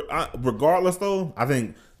 Regardless, though, I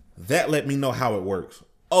think that let me know how it works.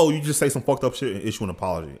 Oh, you just say some fucked up shit and issue an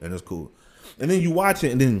apology, and it's cool. And then you watch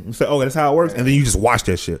it, and then you say, "Oh, that's how it works." And then you just watch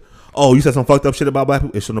that shit. Oh, you said some fucked up shit about black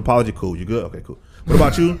people. Issue an apology. Cool. You good? Okay, cool. What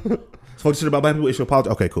about you? Fucked shit about black people. Issue an apology.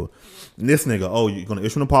 Okay, cool. And this nigga, oh, you're gonna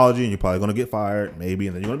issue an apology, and you're probably gonna get fired, maybe,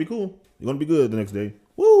 and then you're gonna be cool. You're gonna be good the next day.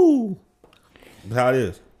 Woo! That's how it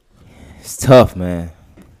is. It's tough, man.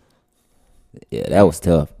 Yeah, that was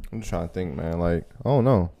tough. I'm just trying to think, man. Like, I don't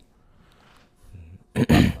know.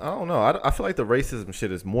 I don't know. I feel like the racism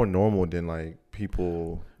shit is more normal than like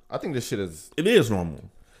people. I think this shit is. It is normal.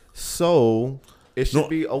 So it should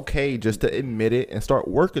be okay just to admit it and start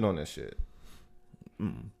working on this shit.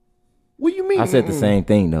 What do you mean? I said the same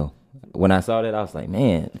thing though. When I saw that, I was like,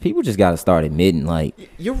 man, people just got to start admitting like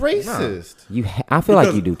You're racist. I feel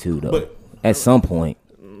like you do too though. but- At some point,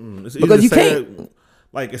 It's Because easy you to say can't- that,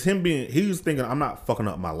 like it's him being. He was thinking, I'm not fucking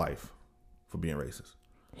up my life for being racist.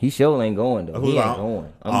 he sure ain't going though. He Who's ain't like,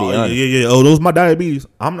 going. I'm Oh being honest. yeah. Oh, those my diabetes.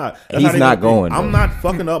 I'm not. That's He's they not gonna going, think. I'm though. not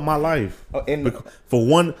fucking up my life.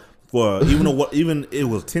 For even it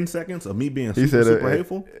was 10 seconds of me being super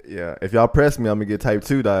hateful. Yeah, if y'all press me, I'm gonna get type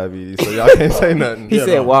 2 diabetes, so y'all can't say nothing. He Yeah,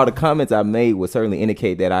 said, no. while the comments I made would certainly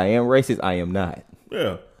indicate that I am racist, I am not.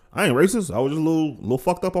 Yeah, I ain't racist. I was just a little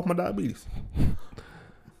fucked up off my diabetes.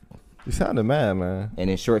 You sounded mad, man. And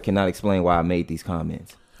in short, cannot explain why I made these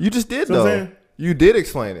comments. You just did See what I'm though. saying? You did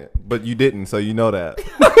explain it, but you didn't, so you know that.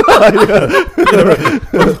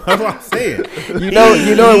 That's what I'm saying. You know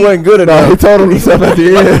it wasn't good enough. He told him himself at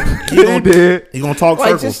the end. He did. He gonna talk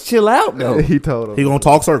Like, circles. just chill out though. He told him. He gonna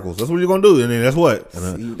talk circles. That's what you're gonna do, and then that's what.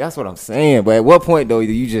 See, that's what I'm saying. But at what point though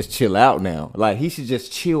do you just chill out now? Like he should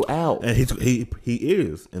just chill out. And he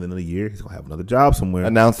is, and then in a year he's gonna have another job somewhere.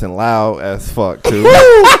 Announcing loud as fuck too.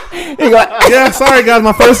 Yeah, sorry guys,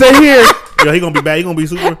 my first day here. Yeah, he gonna be back. He gonna be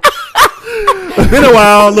super. Been a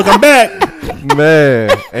while. Look, I'm back. Man,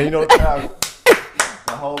 and you know the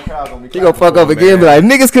whole crowd gonna be. He gonna fuck up again, be like,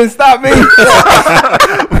 niggas couldn't stop me.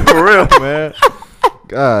 For real, man.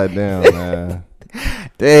 God damn, man.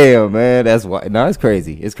 Damn, man, that's why. No, it's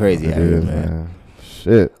crazy. It's crazy It out here, is, man.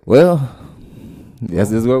 Shit. Well,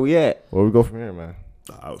 this is where we at. Where we go from here, man?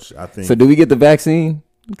 Oh, shit, I think. So, do we get the vaccine?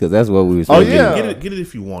 Because that's what we were. Oh, supposed to yeah. Get it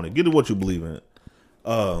if you want it. Get it what you believe in.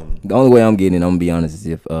 The only way I'm getting it, I'm gonna be honest, is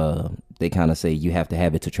if they kind of say you have to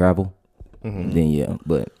have it to travel. Then yeah,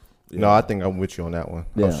 but No, I think I'm with you on that one.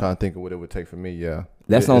 I was Yeah. trying to think of what it would take for me. Yeah,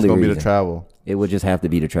 That's the it's only gonna be reason. the travel. it would just have to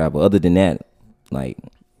be to travel. Other than that, like,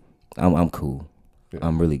 I'm cool.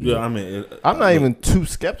 I'm really good. Yeah, I mean, I'm not even too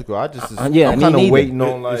skeptical. I just yeah, I'm me kind of neither. waiting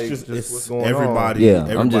on like it's just what's going everybody. Yeah, I'm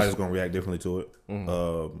everybody's just- gonna react differently to it.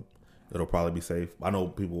 It'll probably be safe. I know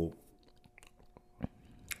people.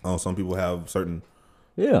 Some people have certain.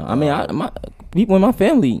 Yeah, I mean, my people in my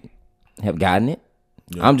family have gotten it.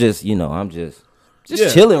 Yeah. I'm just, I'm just Yeah.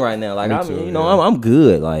 chilling right now. Like Me I'm, too, you yeah. know, I'm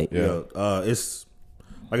good. Like, Yeah, it's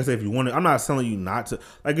like I said. If you want it, I'm not telling you not to.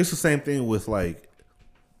 Like it's the same thing with like.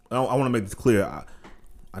 I want to make this clear.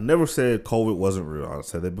 I never said COVID wasn't real. I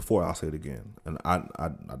said that before. I'll say it again, and I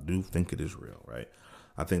do think it is real. Right.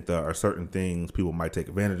 I think there are certain things people might take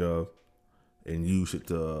advantage of, and you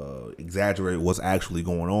should exaggerate what's actually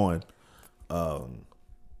going on.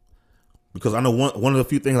 Because I know one of the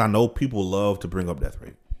few things I know people love to bring up death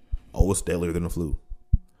rate. Oh, it's deadlier than the flu.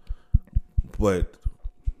 But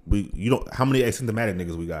you don't. How many asymptomatic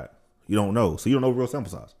niggas we got? You don't know. So you don't know real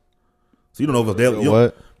sample size. So you don't know if it's deadly.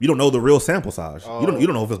 What? You don't know the real sample size. You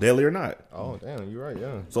don't know if it's deadly or not. Oh damn, you're right.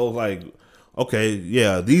 Yeah. So it's like, okay,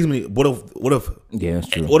 yeah, these many. What if yeah, it's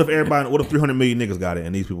true. What if 300 million niggas got it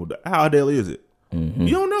and these people? How deadly is it? You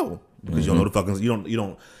don't know because you don't know the fucking. You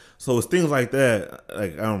don't. So it's things like that.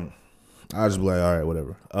 Like I just be like, all right,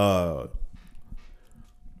 whatever.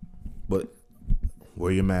 But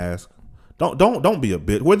wear your mask. Don't be a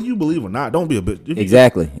bitch. Whether you believe or not, don't be a bitch.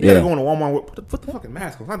 Exactly. You gotta Yeah. go into Walmart. Put the fucking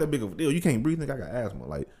mask on. It's not that big of a deal. You can't breathe. Think I got asthma.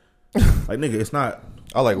 Like nigga, it's not.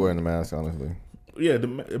 I like wearing the mask honestly. Yeah, the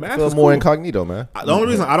mask Feel is more cool. incognito, man. The only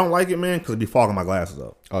reason I don't like it, man, because it be fogging my glasses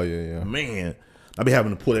up. Oh yeah. Man, I be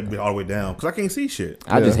having to pull that bit all the way down because I can't see shit.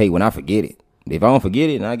 I just hate when I forget it. If I don't forget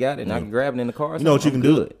it and I got it and I can grab it in the car, You know what you I'm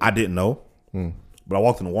can good. do? I didn't know, but I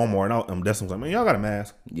walked into Walmart and Destin was like, "Man, y'all got a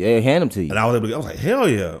mask," Yeah, hand them to you. and I was like, "Hell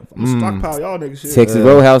yeah, I'm gonna stockpile y'all niggas shit." Texas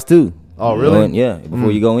Roadhouse too. Oh, You really? know, and yeah,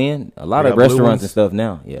 before you go in, a lot They of got blue restaurants ones? and stuff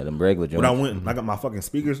now. Yeah, them regular When I joints. went, and I got my fucking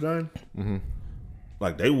speakers done.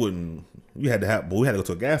 Like they wouldn't. You had to have, but we had to go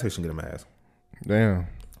to a gas station and get a mask. Damn.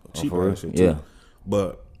 Cheaper for and real? shit too. Yeah.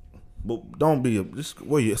 But don't be just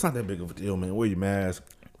wear your. It's not that big of a deal, man. Wear your mask.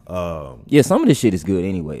 Yeah, some of this shit is good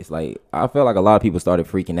anyways. Like, I felt like a lot of people started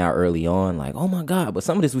freaking out early on, like, oh my God, but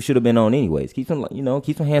some of this we should have been on anyways. Keep some hand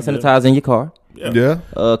sanitizer in your car. Yeah.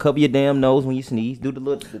 Cover your damn nose when you sneeze. Do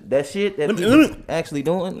that shit that Let me- people let me- actually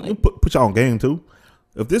doing. Like, Put y'all on game too.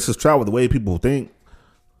 If this is travel the way people think,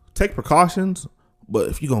 take precautions. But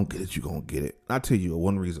if you gonna get it, you gonna get it. I tell you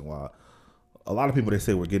one reason why. A lot of people they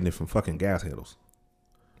say we're getting it from fucking gas handles.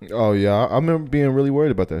 Oh yeah. I remember being really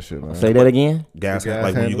worried about that shit, man. say that again. Gas, The gas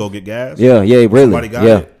like when you handles? go get gas. Yeah, really. Somebody got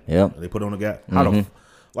Yeah, it. yeah. They put it on the gas. How the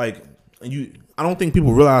like you? I don't think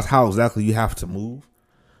people realize how exactly you have to move,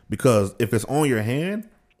 because if it's on your hand,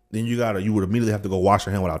 then you would immediately have to go wash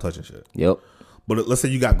your hand without touching shit. Yep. But let's say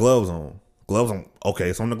you got gloves on. Okay,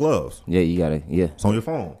 it's on the gloves. Yeah, you gotta. Yeah. It's on your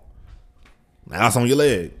phone. Now it's on your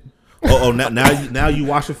leg. Now you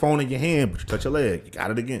wash your phone in your hand, but you touch your leg. You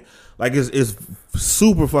got it again. Like it's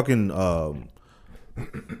super fucking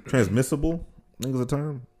transmissible. I think is a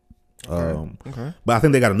term. Okay. But I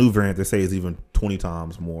think they got a new variant that says even 20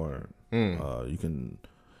 times more. You can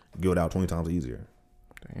give it out 20 times easier.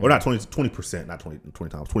 Or not 20%, not 20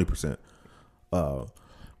 times, 20%.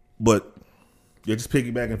 But yeah, just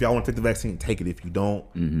piggybacking. If y'all want to take the vaccine, take it. If you don't,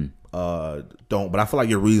 don't. But I feel like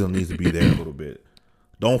your reason needs to be there a little bit.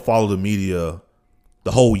 Don't follow the media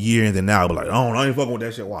the whole year and then now be like, oh, I ain't fucking with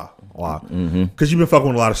that shit. Why? Because you've been fucking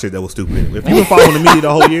with a lot of shit that was stupid. If you've been following the media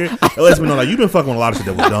the whole year, it lets me know like you've been fucking with a lot of shit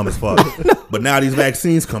that was dumb as fuck. But now these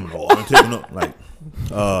vaccines coming, I'm taking up like,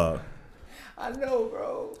 I know,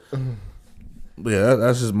 bro. But yeah,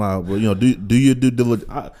 that's just my. Well, you know, do you do diligence?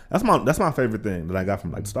 That's my favorite thing that I got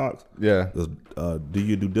from like stocks. Yeah. Is, do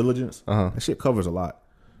your due diligence? Uh-huh. That shit covers a lot.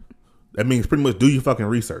 That means pretty much do your fucking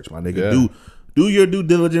research, my nigga. Yeah. Do your due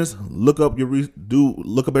diligence. Look up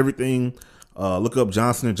look up everything. Look up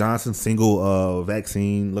Johnson & Johnson single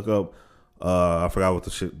vaccine. Look up I forgot what the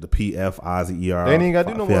PFIZER. They ain't even got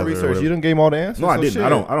to do no more research. You done gave them all the answers. No, I so didn't. shit. I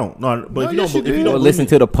don't. No, but No, if you yes, don't, you if you did. don't Or believe listen me-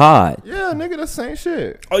 to the pod. Yeah, nigga, that's the same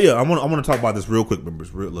shit. Oh yeah, I want to talk about this real quick,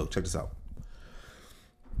 members. Look, check this out.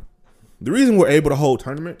 The reason we're able to hold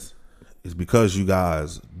tournaments is because you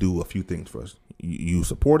guys do a few things for us. You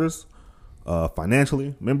support us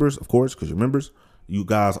financially, members, of course, because you're members. You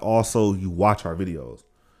guys also you watch our videos.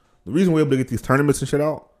 The reason we're able to get these tournaments and shit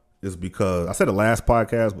out is because I said the last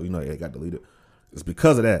podcast, but you know it got deleted. It's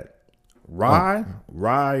because of that. Rye,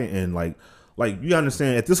 and like you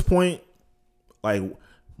understand at this point, like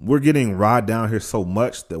we're getting Rye down here so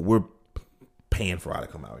much that we're paying for Rye to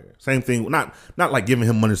come out here. Same thing, not like giving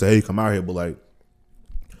him money to say, hey, come out here, but like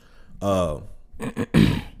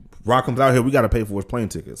Rye comes out here, we got to pay for his plane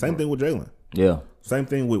ticket. Same thing with Jalen. Yeah. Same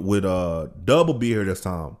thing with Dub will be here this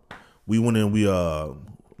time. We went in, we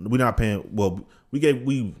not paying. Well,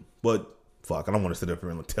 but fuck, I don't want to sit up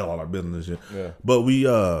here and tell all our business and shit. Yeah. But we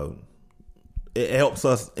it helps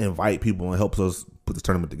us invite people and helps us put the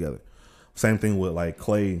tournament together. Same thing with like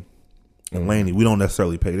Clay and Laney. We don't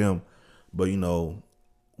necessarily pay them, but you know,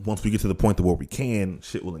 once we get to the point to where we can,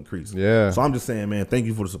 shit will increase. Yeah. So I'm just saying, man, thank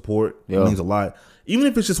you for the support. Yeah. It means a lot. Even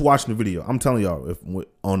if it's just watching the video, I'm telling y'all, if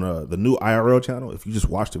on the new IRL channel, if you just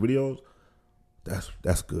watch the videos,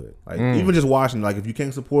 that's good. Like even just watching, like if you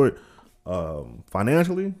can't support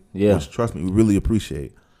financially, Yeah. which trust me, we really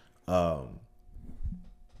appreciate.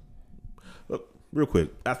 Look, real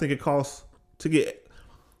quick, I think it costs to get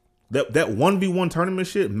that 1v1 tournament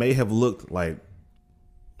shit may have looked like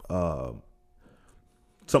something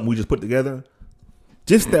we just put together.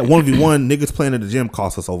 Just that 1v1 niggas playing at the gym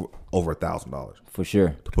cost us over $1,000 For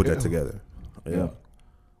sure. to put that together. Yeah.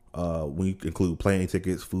 We include plane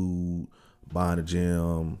tickets, food, buying the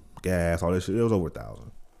gym, gas, all that shit. It was over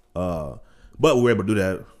 $1,000. But we were able to do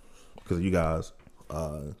that because of you guys.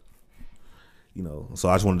 You know, so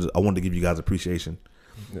I wanted to give you guys appreciation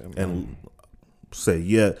and say,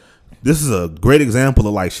 yeah, this is a great example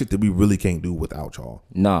of like shit that we really can't do without y'all.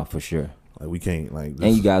 Nah, for sure. Like we can't like.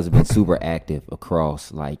 And you guys have been super active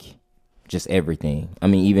across like just everything. I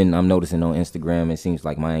mean, even I'm noticing on Instagram, it seems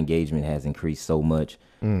like my engagement has increased so much.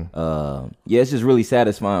 Yeah, it's just really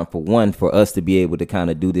satisfying for us to be able to kind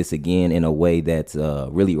of do this again in a way that's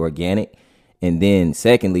really organic. And then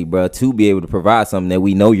secondly, bro, to be able to provide something that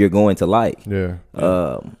we know you're going to like. Yeah.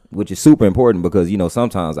 Which is super important because, you know,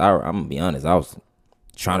 sometimes I'm going to be honest, I was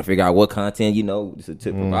trying to figure out what content, you know, to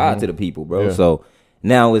provide to the people, bro. Yeah. So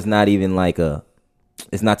now it's not even like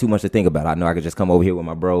it's not too much to think about. I know I could just come over here with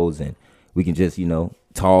my bros and we can just, you know,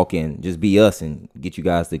 talk and just be us and get you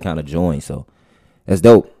guys to kind of join. So that's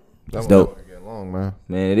dope. That's dope. Getting long, man.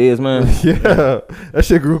 Man, it is, man. Yeah. That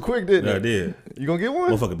shit grew quick, didn't Yeah, I it? did. You gonna get one?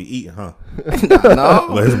 Motherfucker be eating, huh? No.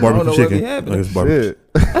 Like his I don't know barbecue what chicken. be happening. Like his barbecue.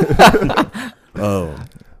 Shit.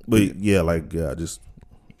 But yeah, just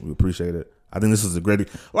we appreciate it. I think this is a great. A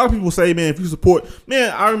lot of people say, man, if you support,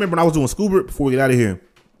 man, I remember when I was doing Scuba before we get out of here,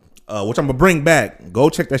 which I'm gonna bring back. Go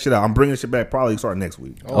check that shit out. I'm bringing shit back probably starting next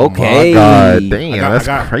week. Oh Okay. my God, damn, I that's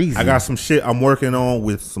got, crazy. I got some shit I'm working on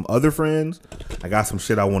with some other friends. I got some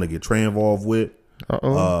shit I want to get Trey involved with.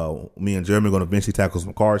 Me and Jeremy gonna eventually tackle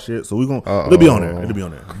some car shit. So it'll be on there. It'll be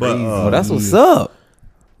on there. But Oh, that's what's up.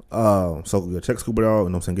 so yeah, check Scuba out. You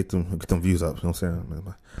know what I'm saying? Get them views up. You know what I'm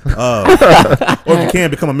saying? Or if you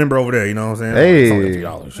can become a member over there. You know what I'm saying? It's only Hey,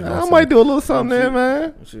 $3. You know what I I'm might saying? do a little something there,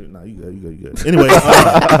 man. Shit, nah, you good. Anyway,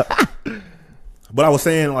 but I was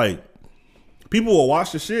saying like people will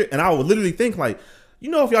watch the shit, and I would literally think like,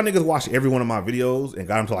 you know, if y'all niggas watch every one of my videos and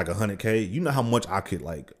got them to like 100K, you know how much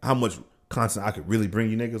how much content I could really bring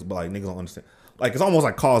you niggas, but like niggas don't understand. Like it's almost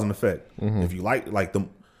like cause and effect. If you like them,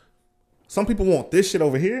 some people want this shit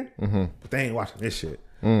over here, but they ain't watching this shit.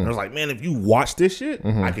 And I was like, man, if you watch this shit,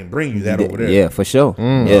 I can bring you that over there. Yeah, for sure.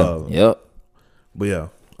 Yeah. Yep. But yeah,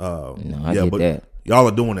 I get that. Y'all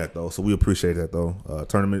are doing that though, so we appreciate that though.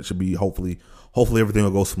 Tournament should be hopefully everything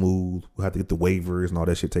will go smooth. We'll have to get the waivers and all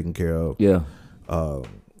that shit taken care of. Yeah.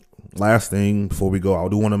 Last thing before we go, I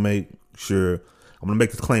do want to make sure I'm gonna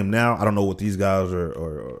make this claim now. I don't know what these guys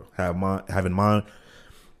have in mind.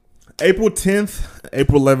 April 10th,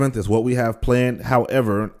 April 11th is what we have planned.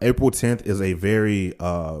 However, April 10th is a very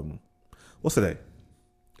what's today?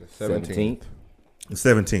 17th. The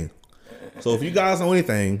 17th. So if you guys know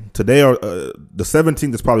anything, today or the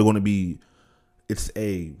 17th is probably going to be. It's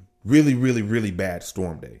a really, really, really bad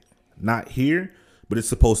storm day. Not here, but it's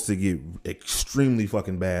supposed to get extremely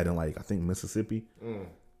fucking bad in like I think Mississippi,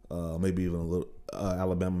 maybe even a little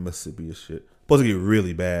Alabama, Mississippi and shit. Supposed to get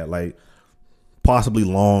really bad, like possibly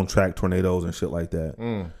long track tornadoes and shit like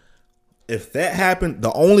that. If that happened,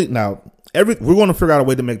 we're going to figure out a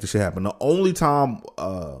way to make this shit happen. The only time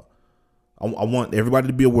I want everybody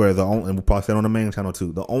to be aware, and we'll probably say it on the main channel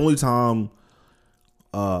too. The only time,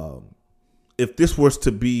 if this was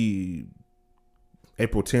to be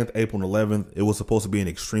April 10th, April 11th, it was supposed to be an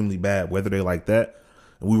extremely bad weather day like that,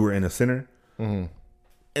 and we were in the center. In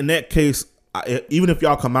that case, even if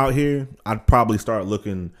y'all come out here, I'd probably start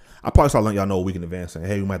letting y'all know a week in advance, saying,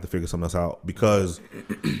 hey, we might have to figure something else out, because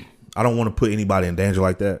I don't want to put anybody in danger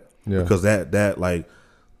like that. Yeah. Because that like,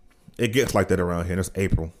 it gets like that around here. And it's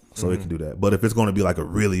April, so it can do that. But if it's going to be like a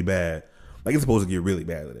really bad, like it's supposed to get really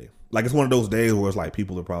bad today. Like it's one of those days where it's like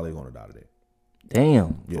people are probably going to die today.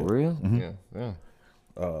 Damn, for real? Yeah.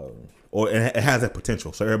 Or it has that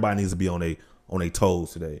potential, so everybody needs to be on their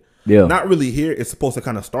toes today. Yeah. Not really here. It's supposed to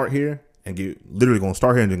kind of start here and literally going to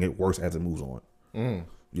start here and then get worse as it moves on.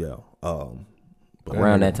 Yeah. But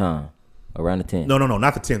Around that time. Around the 10th. No,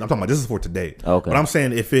 not the 10th. I'm talking about this is for today. Okay. But I'm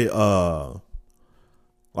saying if it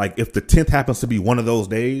like if the 10th happens to be one of those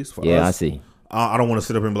days for us. Yeah, I see. I don't want to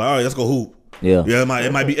sit up here and be like, all right, let's go hoop. Yeah. Yeah,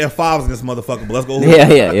 it might be F5s in this motherfucker, but let's go hoop.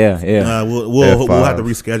 Yeah. We'll have to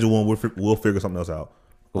reschedule and we'll figure something else out.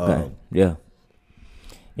 Okay.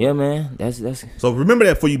 Yeah, man. That's So remember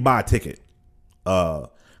that before you buy a ticket.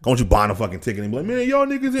 Don't you buying a fucking ticket and be like, man, y'all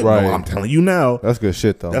niggas in. Right. No, I'm telling you now. That's good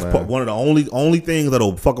shit though. That's man. one of the only things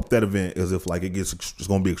that'll fuck up that event is if like it's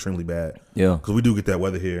going to be extremely bad. Yeah. Because we do get that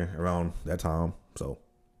weather here around that time. So,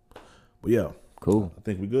 but yeah. cool. I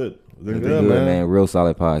think we good. We're Good, Good, man. man. Real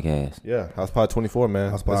solid podcast. Yeah, House Pod 24, man.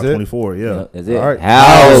 House That's Pod it. 24, yeah. That's it. All right.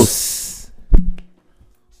 House.